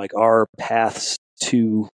him, and like our paths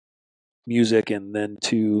to music and then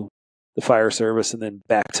to the fire service and then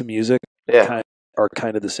back to music are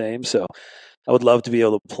kind of the same. So I would love to be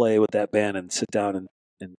able to play with that band and sit down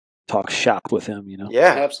and talk shop with him. Yeah,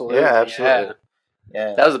 absolutely.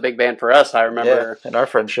 Yeah, that was a big band for us. I remember in our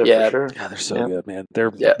friendship for sure. Yeah, they're so good, man.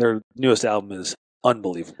 Their newest album is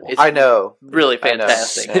unbelievable. I know, really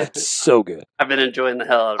fantastic. It's so good. I've been enjoying the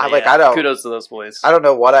hell out of it. Kudos to those boys. I don't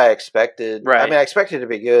know what I expected. Right. I mean, I expected it to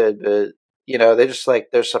be good, but they just like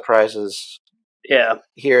there's surprises. Yeah,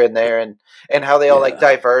 here and there, and how they all like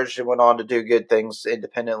diverged and went on to do good things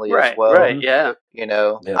independently as well. Right. Yeah.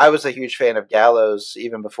 I was a huge fan of Gallows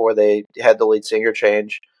even before they had the lead singer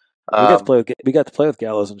change. We got to play with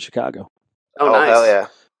Gallows in Chicago. Oh, nice!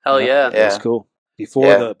 Hell yeah! That's cool.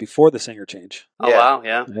 Before the singer change. Oh wow!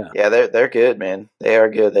 Yeah. They're good, man. They are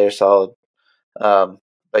good. They're solid.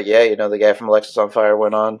 but yeah, the guy from Alexis on Fire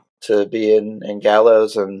went on to be in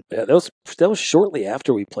Gallows, and yeah, that was shortly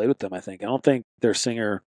after we played with them. I think. I don't think their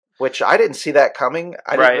singer. Which I didn't see that coming.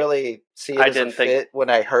 I didn't really see it as a fit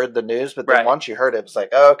when I heard the news, but then once you heard it, it was like,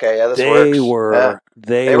 oh, okay, yeah, this works.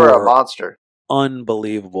 They were a monster.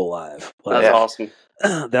 Unbelievable live. That's awesome.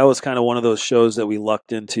 That was kind of one of those shows that we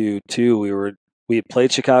lucked into too. We had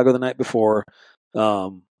played Chicago the night before.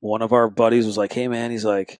 One of our buddies was like, "Hey man," he's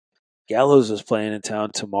like, "Gallows is playing in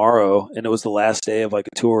town tomorrow," and it was the last day of like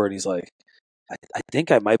a tour, and he's like, I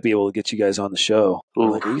think I might be able to get you guys on the show. We're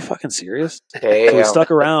like, are you fucking serious? So we stuck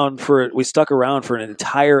around for an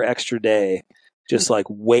entire extra day, just like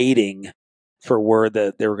waiting for word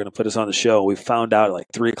that they were going to put us on the show. We found out at like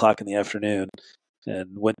 3:00 in the afternoon,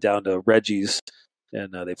 and went down to Reggie's,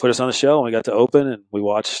 and they put us on the show, and we got to open, and we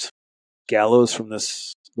watched Gallows from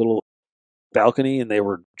this little balcony, and they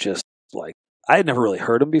were just like, I had never really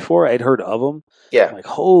heard them before. I'd heard of them. Yeah. I'm like,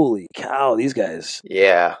 holy cow, these guys.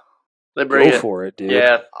 Yeah. They bring for it, dude.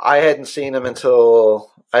 Yeah. I hadn't seen them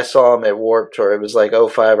until I saw them at Warped Tour. It was like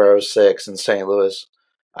 05 or 06 in St. Louis.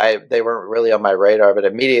 They weren't really on my radar, but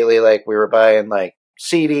immediately like we were buying like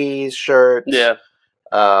CDs, shirts. Yeah.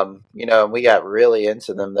 We got really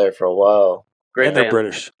into them there for a while. Great. And they're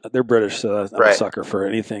British. They're British, so I'm a sucker for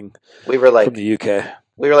anything we were like, from the UK.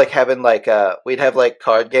 We were like having like we'd have like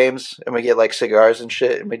card games, and we get like cigars and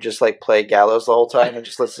shit, and we just like play Gallows the whole time and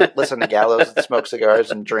just listen to Gallows and smoke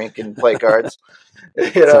cigars and drink and play cards.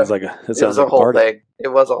 Sounds like a whole party. thing. It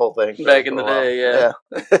was a whole thing back in the day. Yeah.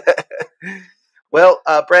 Well,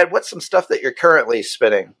 Brad, what's some stuff that you're currently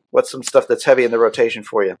spinning? What's some stuff that's heavy in the rotation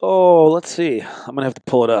for you? Oh, let's see. I'm gonna have to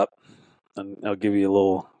pull it up, and I'll give you a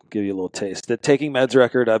little taste. The Taking Meds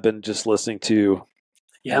record I've been just listening to.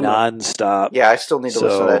 Non-stop. Yeah, I still need to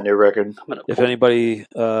listen to that new record. If anybody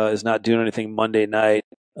is not doing anything Monday night,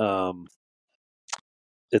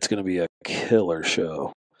 it's going to be a killer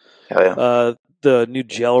show. Hell yeah. The new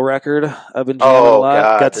Gel record, I've been jamming a lot.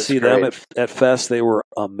 God, got to see them at Fest. They were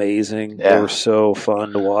amazing. Yeah. They were so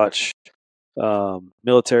fun to watch.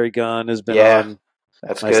 Military Gun has been on.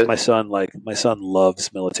 That's good. My son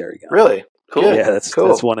loves Military Gun. Really? Cool. Yeah, that's cool.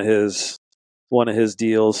 That's one of his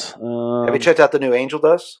deals. Have you checked out the new Angel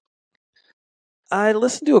Dust? I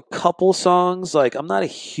listened to a couple songs. Like, I'm not a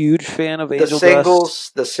huge fan of Angel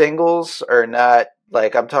Dust. The singles are not,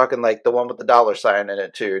 like, I'm talking like the one with the $sign in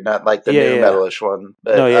it too, not like the new metalish one.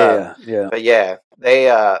 But, yeah. But yeah, they.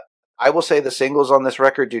 I will say the singles on this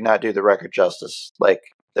record do not do the record justice. Like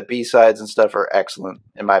the B-sides and stuff are excellent,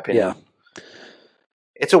 in my opinion. Yeah.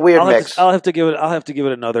 It's a weird mix. I'll have to give it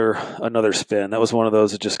another spin. That was one of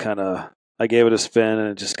those that just kind of, I gave it a spin and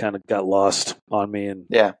it just kind of got lost on me and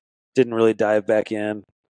didn't really dive back in.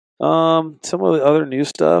 Some of the other new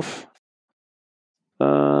stuff.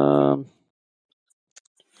 I've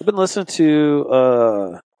been listening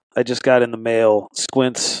to. I just got in the mail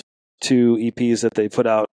Squint's 2 EPs that they put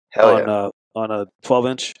out on a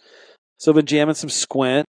 12-inch. So I've been jamming some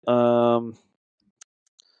Squint.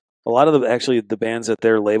 A lot of the bands that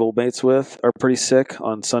they're label mates with are pretty sick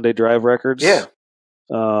on Sunday Drive Records. Yeah.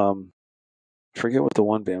 Forget what the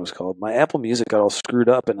one band was called. My Apple Music got all screwed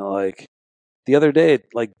up, and like the other day, it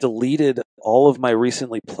like deleted all of my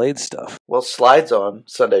recently played stuff. Well, Slide's on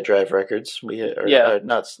Sunday Drive Records.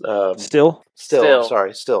 Still.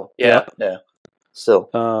 Sorry, Still. Yeah.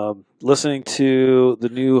 Still. Listening to the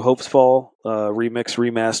new Hopes Fall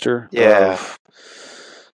remaster.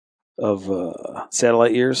 Of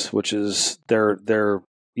Satellite Years, which is their.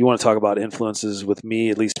 You want to talk about influences with me,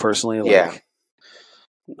 at least personally? Like,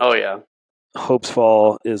 Oh yeah. Hopes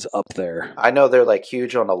Fall is up there. I know they're like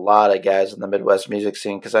huge on a lot of guys in the Midwest music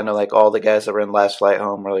scene because I know like all the guys that were in Last Flight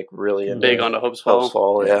Home were like really big on the Hopes Fall. Hopes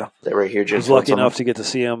Fall, yeah. They were huge. I was lucky enough to get to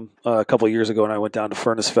see them a couple of years ago, and I went down to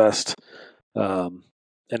Furnace Fest, and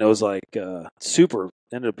it was like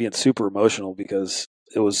ended up being super emotional because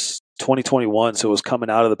it was 2021, so it was coming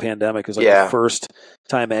out of the pandemic. It was like the first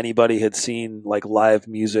time anybody had seen like live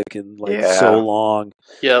music in like so long.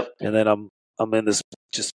 Yep. And then I'm in this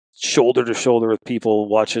just shoulder to shoulder with people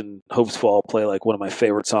watching Hopes Fall play like one of my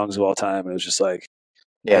favorite songs of all time, and it was just like,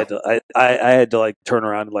 I had to like turn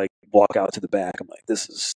around and like walk out to the back. I'm like, this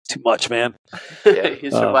is too much, man.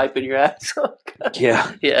 You're wiping your ass.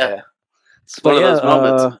 Yeah. It's one of those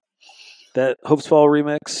moments. That Hopes Fall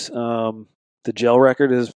remix, the Gel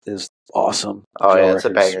record is awesome. It's a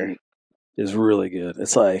banger. Is really good.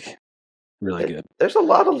 It's like really good. There's a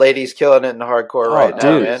lot of ladies killing it in hardcore right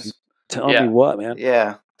now, man. Tell me what, man.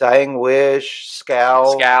 Yeah. Dying Wish,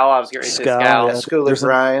 Scowl. I was getting ready to say Scowl. School of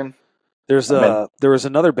Ryan. There was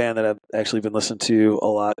another band that I've actually been listening to a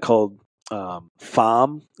lot called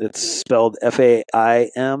FAM. It's spelled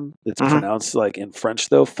FAIM. It's pronounced like in French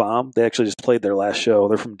though. FAM. They actually just played their last show.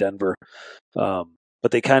 They're from Denver,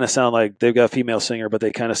 but they kind of sound like they've got a female singer, but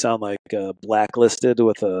they kind of sound like Blacklisted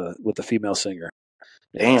with a female singer.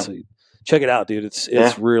 Damn. So check it out, dude.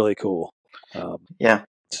 It's really cool.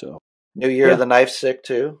 So. New Year of the Knife Sick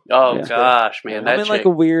too. Oh gosh, man! I'm in like a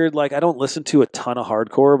weird I don't listen to a ton of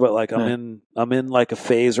hardcore, but like I'm in like a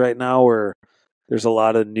phase right now where there's a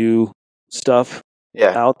lot of new stuff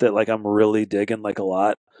out that like I'm really digging like a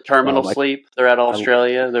lot. Terminal Sleep. They're out of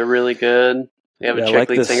Australia. They're really good. They have a chick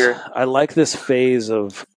lead singer. I like this phase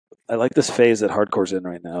that hardcore's in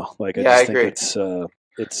right now. Like I think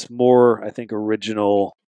it's more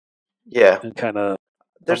original. Yeah, and kind of.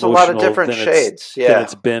 There's a lot of different shades. Than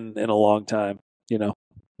it's been in a long time, you know.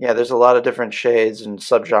 Yeah, there's a lot of different shades and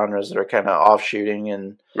subgenres that are kind of offshooting,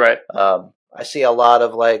 and I see a lot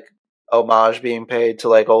of like homage being paid to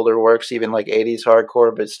like older works, even like 80s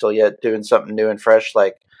hardcore, but still yet doing something new and fresh.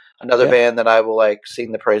 Like another band that I will like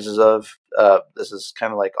sing the praises of. This is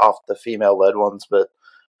kind of like off the female led ones, but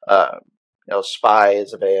Spy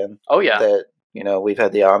is a band. Oh yeah, that we've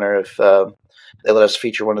had the honor of. They let us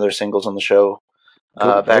feature one of their singles on the show.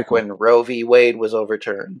 Back when Roe v. Wade was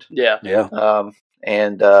overturned. Yeah.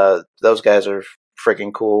 And those guys are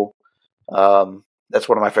freaking cool. That's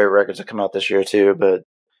one of my favorite records that come out this year too. But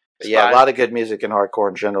yeah, a lot of good music in hardcore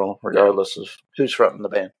in general, regardless of who's fronting the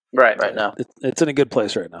band right now. It's in a good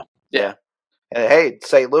place right now. Yeah. And hey,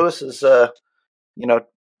 St. Louis is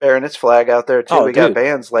bearing its flag out there too. We got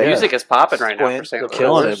bands like music is popping right now for St. Louis.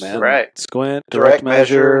 Killing it, man. Right. Squint, Direct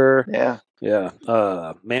Measure. Yeah.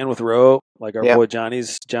 Man with Rope, like our boy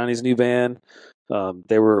Johnny's new band.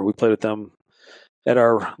 We played with them at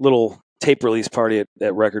our little tape release party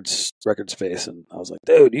at Record Space, and I was like,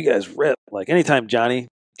 dude, you guys rip. Like anytime Johnny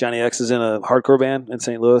X is in a hardcore band in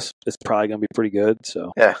St. Louis, it's probably gonna be pretty good.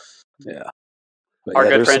 So yeah. But our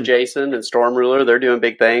good friend Jason and Storm Ruler, they're doing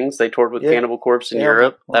big things. They toured with Cannibal Corpse in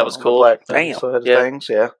Europe. That was cool. Damn. Things,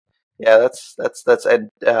 yeah, that's. And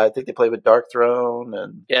I think they played with Dark Throne,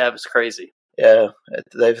 and it was crazy. Yeah,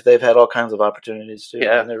 they've had all kinds of opportunities too.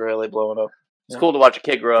 Yeah, and they're really blowing up. It's cool to watch a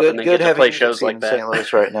kid grow up and then get to play shows like that. St.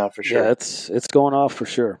 Louis right now for sure. Yeah, it's going off for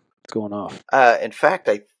sure. It's going off. In fact,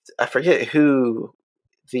 I forget who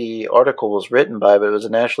the article was written by, but it was a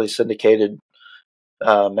nationally syndicated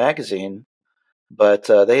magazine. But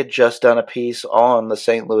they had just done a piece on the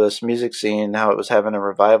St. Louis music scene, how it was having a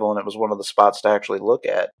revival, and it was one of the spots to actually look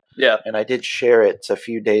at. Yeah. And I did share it a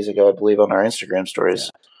few days ago, I believe, on our Instagram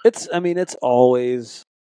stories. Yeah. It's always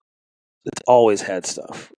had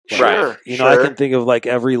stuff. Sure. I can think of like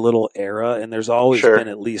every little era, and there's always been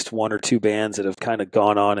at least one or two bands that have kind of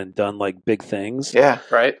gone on and done like big things. Yeah.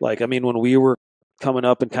 Right. Like, when we were coming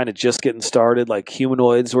up and kind of just getting started, like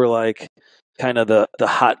Humanoids were like kind of the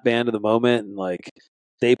hot band of the moment, and like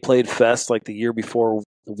they played Fest like the year before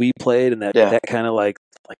we played, and that kind of like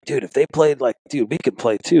dude, if they played, like, dude, we could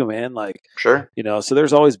play too, man. Like, sure, so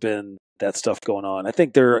there's always been that stuff going on. I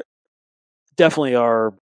think there definitely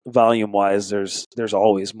are, volume wise, there's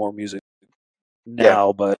always more music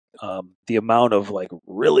now, but the amount of like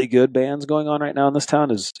really good bands going on right now in this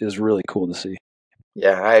town is really cool to see.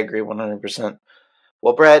 Yeah, I agree 100%.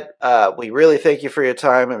 Well, Brad, we really thank you for your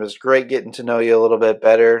time. It was great getting to know you a little bit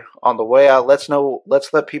better. On the way out, let's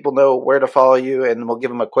let people know where to follow you, and we'll give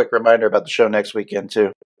them a quick reminder about the show next weekend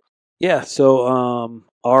too. Yeah, so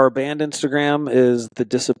our band Instagram is The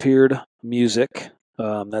Disappeared Music.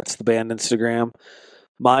 That's the band Instagram.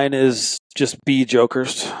 Mine is just B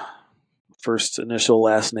JOKERST, first initial,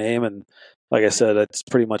 last name, and like I said, it's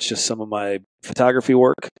pretty much just some of my photography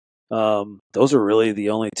work. Those are really the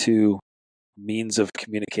only two means of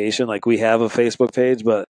communication. Like, we have a Facebook page,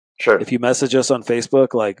 but if you message us on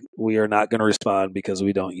Facebook, like, we are not going to respond because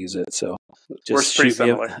we don't use it. So just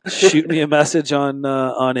shoot me a message on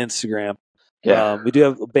Instagram. We do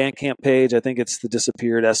have a Bandcamp page. I think it's the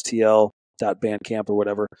Disappeared STL.bandcamp or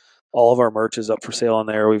whatever. All of our merch is up for sale on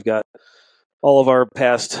there. We've got all of our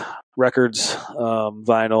past records,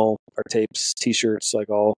 vinyl, our tapes, T-shirts, like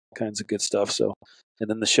all kinds of good stuff. So, and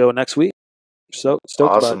then the show next week. So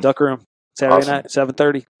stoked about Duck Room. Saturday night,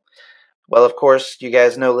 7:30. Well, of course, you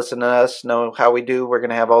guys listen to us, know how we do. We're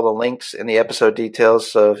going to have all the links in the episode details.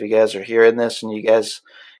 So if you guys are hearing this and you guys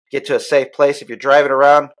get to a safe place, if you're driving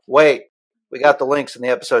around, wait, we got the links in the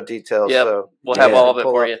episode details. Yep. So we'll have all of it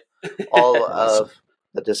for you. All of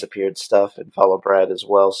the Disappeared stuff, and follow Brad as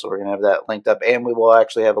well. So we're going to have that linked up, and we will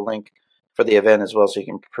actually have a link for for the event as well, so you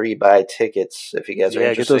can pre-buy tickets if you guys are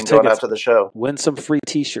interested in going out to the show. Win some free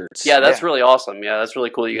T-shirts. Yeah, that's really awesome. Yeah, that's really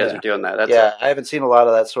cool you guys are doing that. I haven't seen a lot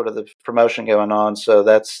of that sort of the promotion going on, so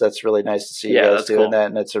that's really nice to see you guys doing that,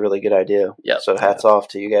 and it's a really good idea. Yeah. So hats off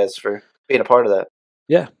to you guys for being a part of that.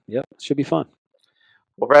 Yeah, yep, should be fun.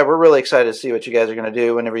 Well, Brad, we're really excited to see what you guys are going to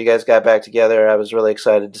do whenever you guys got back together. I was really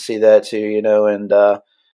excited to see that too, you know, and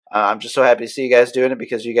I'm just so happy to see you guys doing it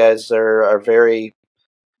because you guys are very,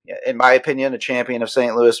 in my opinion, a champion of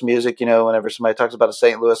St. Louis music. You know, whenever somebody talks about a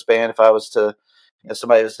St. Louis band, if I was to,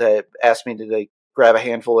 somebody was to ask me to grab a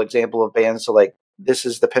handful example of bands, so like this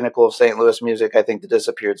is the pinnacle of St. Louis music, I think the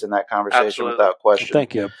Disappeared's in that conversation without question.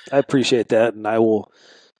 Thank you. I appreciate that, and I will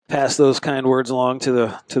pass those kind words along to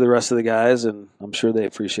the rest of the guys, and I'm sure they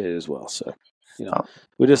appreciate it as well. So,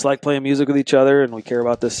 we just like playing music with each other, and we care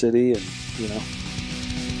about this city, and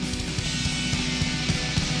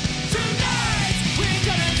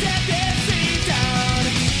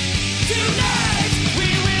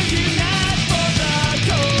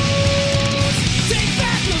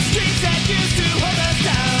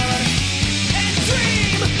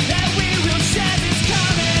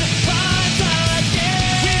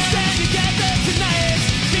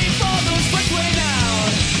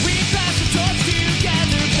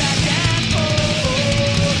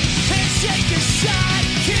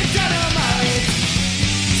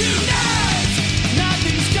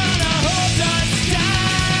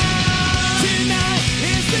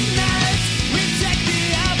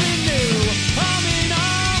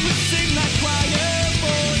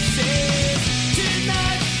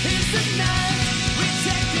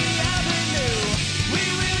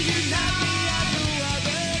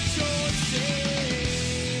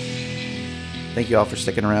Thank you all for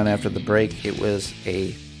sticking around after the break. It was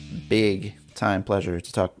a big time pleasure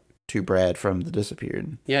to talk to Brad from The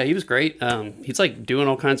Disappeared. Yeah, he was great. He's like doing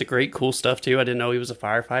all kinds of great, cool stuff too. I didn't know he was a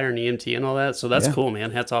firefighter and EMT and all that. So that's cool, man.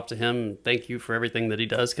 Hats off to him. Thank you for everything that he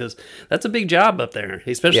does because that's a big job up there,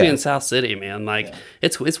 especially in South City, man. Like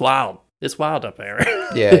it's wild. It's wild up there.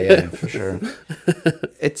 Yeah, for sure.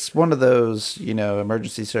 It's one of those,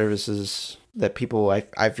 emergency services that people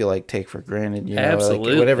I feel like take for granted.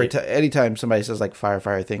 Absolutely. Like anytime somebody says like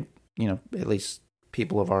firefighter, I think at least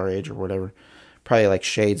people of our age or whatever, probably like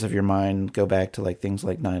shades of your mind go back to like things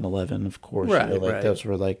like 9/11, of course. Right. Those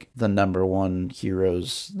were like the number one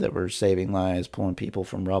heroes that were saving lives, pulling people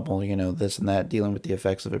from rubble, this and that, dealing with the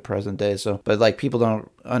effects of it present day. So, but like people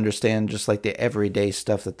don't understand just like the everyday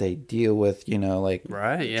stuff that they deal with,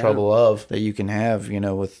 trouble of that you can have,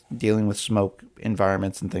 with dealing with smoke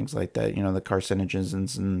environments and things like that, the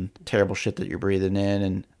carcinogens and terrible shit that you're breathing in.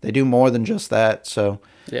 And they do more than just that. So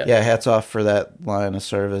hats off for that line of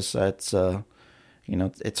service. That's,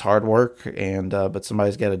 it's hard work, and but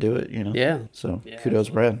somebody's got to do it, So kudos,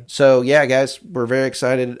 Brad. So guys, we're very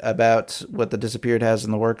excited about what The Disappeared has in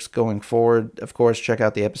the works going forward. Of course, check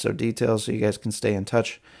out the episode details so you guys can stay in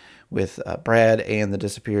touch with Brad and The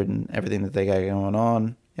Disappeared and everything that they got going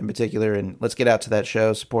on in particular. And let's get out to that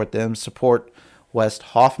show, support them, support West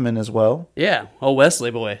Hoffman as well. Yeah. Oh,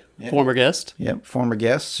 Wesley boy. Yeah. Former guest. Yep, former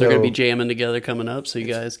guest. So they're going to be jamming together coming up, so you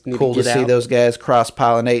guys need cool to get see those guys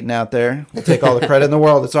cross-pollinating out there. We'll take all the credit in the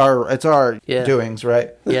world. It's our doings, right?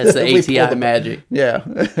 Yeah, it's the ATI magic. Yeah.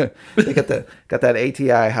 They got that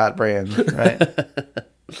ATI hot brand, right?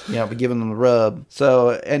 We're giving them the rub.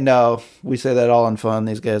 So, and no, we say that all in fun.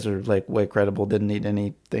 These guys are like way credible. Didn't need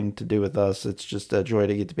anything to do with us. It's just a joy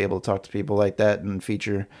to get to be able to talk to people like that and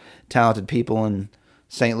feature talented people in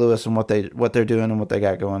St. Louis and what they're doing and what they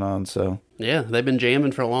got going on. So yeah, they've been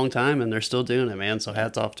jamming for a long time and they're still doing it, man. So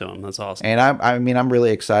hats off to them. That's awesome. And I'm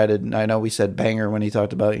really excited. I know we said banger when he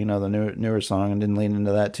talked about the newer song and didn't lean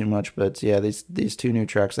into that too much, but yeah, these two new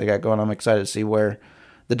tracks they got going. I'm excited to see where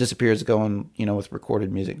The Disappeared is going, with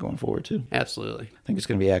recorded music going forward too. Absolutely. I think it's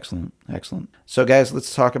going to be excellent. So guys,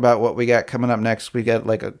 let's talk about what we got coming up next. We got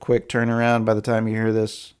like a quick turnaround by the time you hear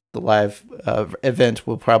this. The live event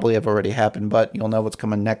will probably have already happened, but you'll know what's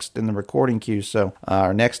coming next in the recording queue. So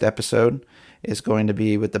our next episode is going to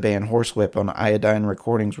be with the band Horsewhip on Iodine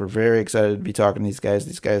Recordings. We're very excited to be talking to these guys.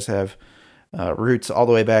 These guys have roots all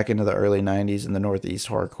the way back into the early 90s in the Northeast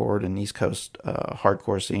hardcore and East Coast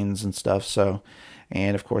hardcore scenes and stuff. So,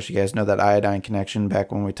 and of course, you guys know that Iodine connection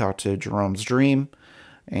back when we talked to Jerome's Dream.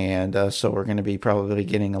 And so we're going to be probably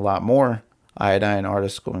getting a lot more Iodine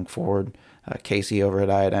artists going forward. Casey over at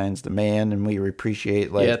Iodine's the man, and we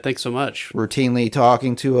appreciate thanks so much. Routinely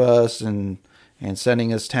talking to us and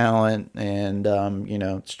sending us talent, and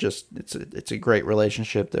it's a great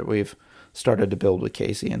relationship that we've started to build with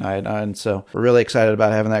Casey and Iodine. So we're really excited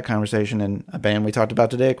about having that conversation. And a band we talked about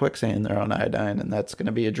today, Quicksand, they're on Iodine, and that's going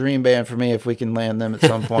to be a dream band for me if we can land them at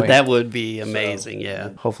some point. That would be amazing.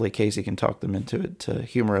 Yeah. Hopefully Casey can talk them into it to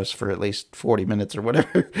humor us for at least 40 minutes or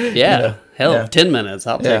whatever. Yeah. Hell, 10 minutes.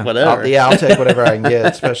 I'll take whatever. I'll take whatever I can get,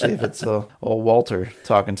 especially if it's old Walter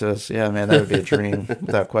talking to us. Yeah, man, that would be a dream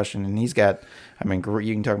without question. And he's got, I mean,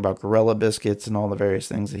 you can talk about Gorilla Biscuits and all the various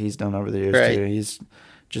things that he's done over the years, too. He's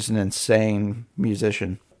just an insane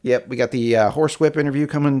musician. Yep, we got the Horsewhip interview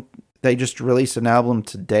coming. They just released an album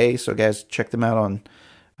today, so guys, check them out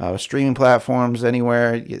on streaming platforms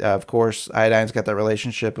anywhere. Of course, Iodine's got that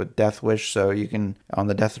relationship with Death Wish, so you can, on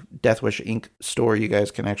the Death Wish Inc. store, you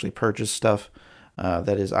guys can actually purchase stuff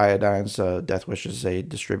that is Iodine's. Death Wish is a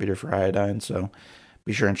distributor for Iodine, so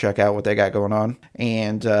be sure and check out what they got going on.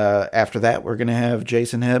 And after that, we're going to have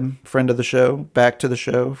Jason Hebb, friend of the show, back to the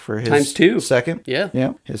show for his ×2. Second.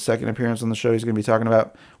 Yeah, his second appearance on the show. He's going to be talking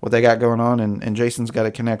about what they got going on, and Jason's got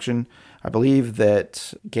a connection. I believe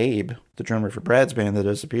that Gabe, the drummer for Brad's band that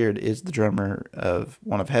disappeared, is the drummer of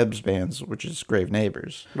one of Hebb's bands, which is Grave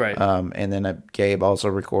Neighbors. Right. And then Gabe also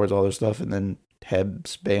records all their stuff, and then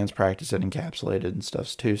Hebb's bands practice it encapsulated and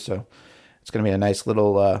stuff too. So it's going to be a nice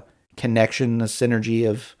little connection, a synergy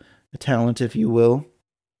of talent, if you will.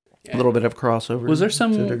 A little bit of crossover. Was there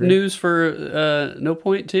some news for No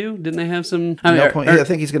Point too? Didn't they have some? No Point. I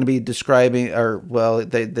think he's going to be describing,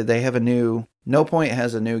 they have a new. No Point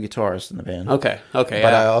has a new guitarist in the band. Okay.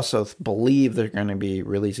 But I also believe they're going to be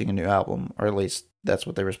releasing a new album, or at least that's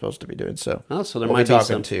what they were supposed to be doing. So, there might be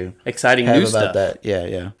some exciting new stuff about that.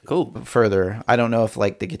 Yeah. Cool. Further, I don't know if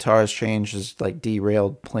like the guitarist change has like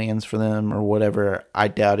derailed plans for them or whatever. I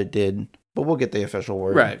doubt it did, but we'll get the official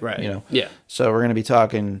word. Right. You know. Yeah. So we're going to be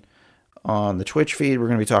talking on the Twitch feed. We're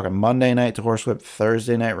going to be talking Monday night to Horsewhip.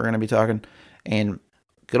 Thursday night we're going to be talking, and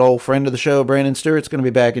good old friend of the show, Brandon Stewart's going to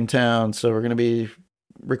be back in town, so we're going to be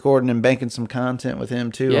recording and banking some content with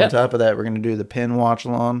him too. On top of that, we're going to do the Pin watch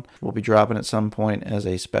along. We'll be dropping at some point as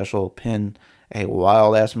a special Pin, a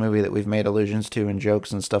wild ass movie that we've made allusions to and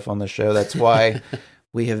jokes and stuff on the show. That's why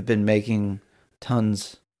we have been making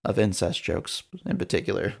tons of incest jokes in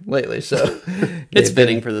particular lately. So it's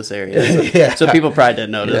fitting for this area. So, so people probably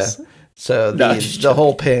didn't notice. Yeah. So the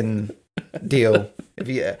whole Pin deal.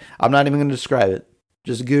 I'm not even going to describe it.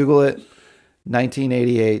 Just Google it,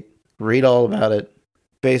 1988, read all about it,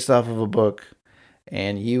 based off of a book,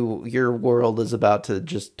 and your world is about to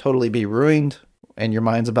just totally be ruined, and your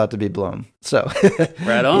mind's about to be blown. So,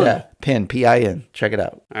 right on. Yeah, Pin, P-I-N. Check it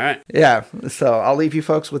out. All right. Yeah, so I'll leave you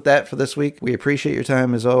folks with that for this week. We appreciate your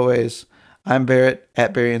time as always. I'm Barrett,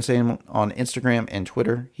 at Barry Insane on Instagram and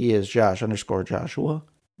Twitter. He is Josh_Joshua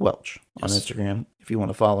Welch on Instagram, if you want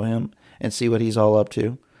to follow him and see what he's all up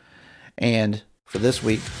to. And for this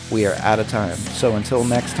week, we are out of time. So until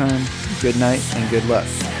next time, good night and good luck.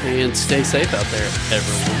 And stay safe out there,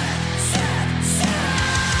 everyone.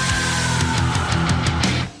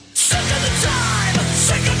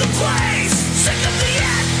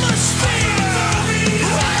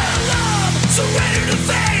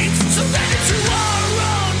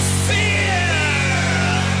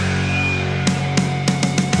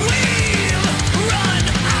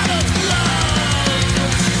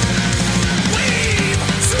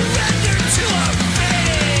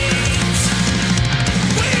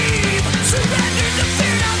 Surrender to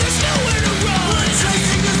fear, now there's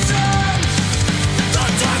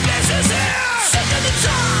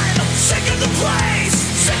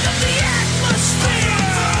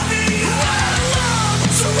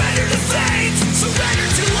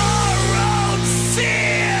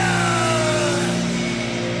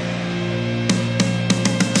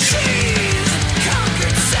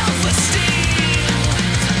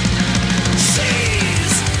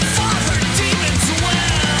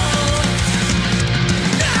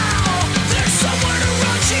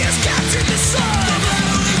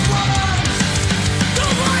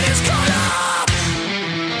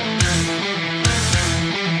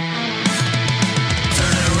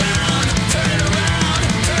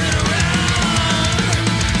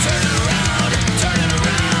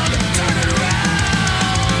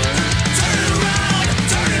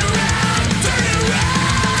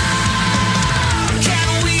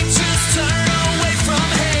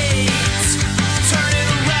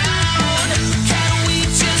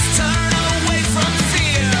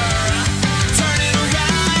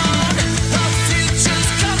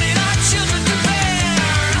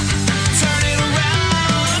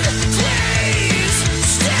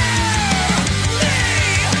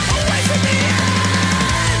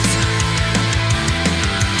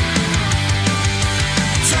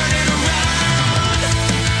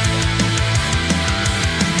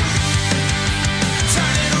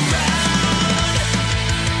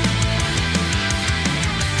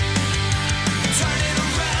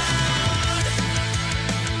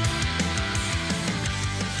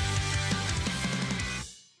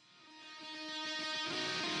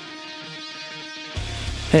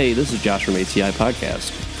Hey, this is Josh from ATI Podcast.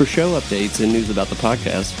 For show updates and news about the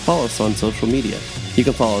podcast, follow us on social media. You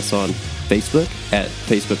can follow us on Facebook at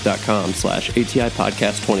facebook.com/ATI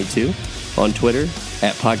Podcast22, on Twitter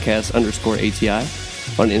at podcast_ATI,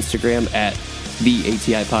 on Instagram at the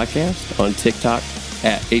ATI Podcast, on TikTok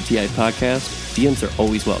at ATI Podcast. DMs are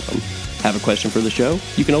always welcome. Have a question for the show?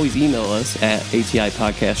 You can always email us at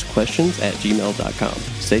atipodcastquestions@gmail.com.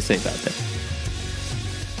 Stay safe out there.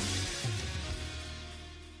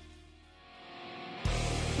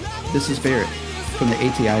 This is Barrett from the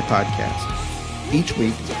ATI Podcast. Each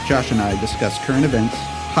week, Josh and I discuss current events,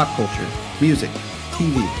 pop culture, music,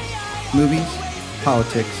 TV, movies,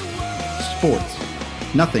 politics, sports.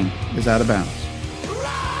 Nothing is out of bounds.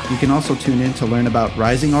 You can also tune in to learn about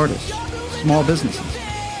rising artists, small businesses.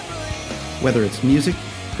 Whether it's music,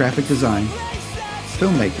 graphic design,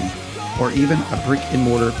 filmmaking, or even a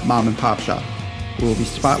brick-and-mortar mom-and-pop shop, we will be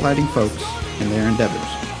spotlighting folks and their endeavors.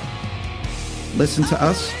 Listen to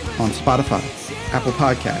us on Spotify, Apple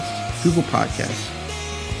Podcasts, Google Podcasts,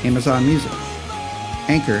 Amazon Music,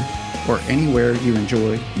 Anchor, or anywhere you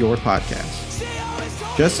enjoy your podcasts.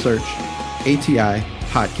 Just search ATI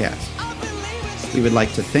Podcast. We would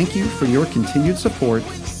like to thank you for your continued support,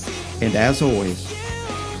 and as always,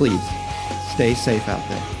 please stay safe out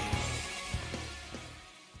there.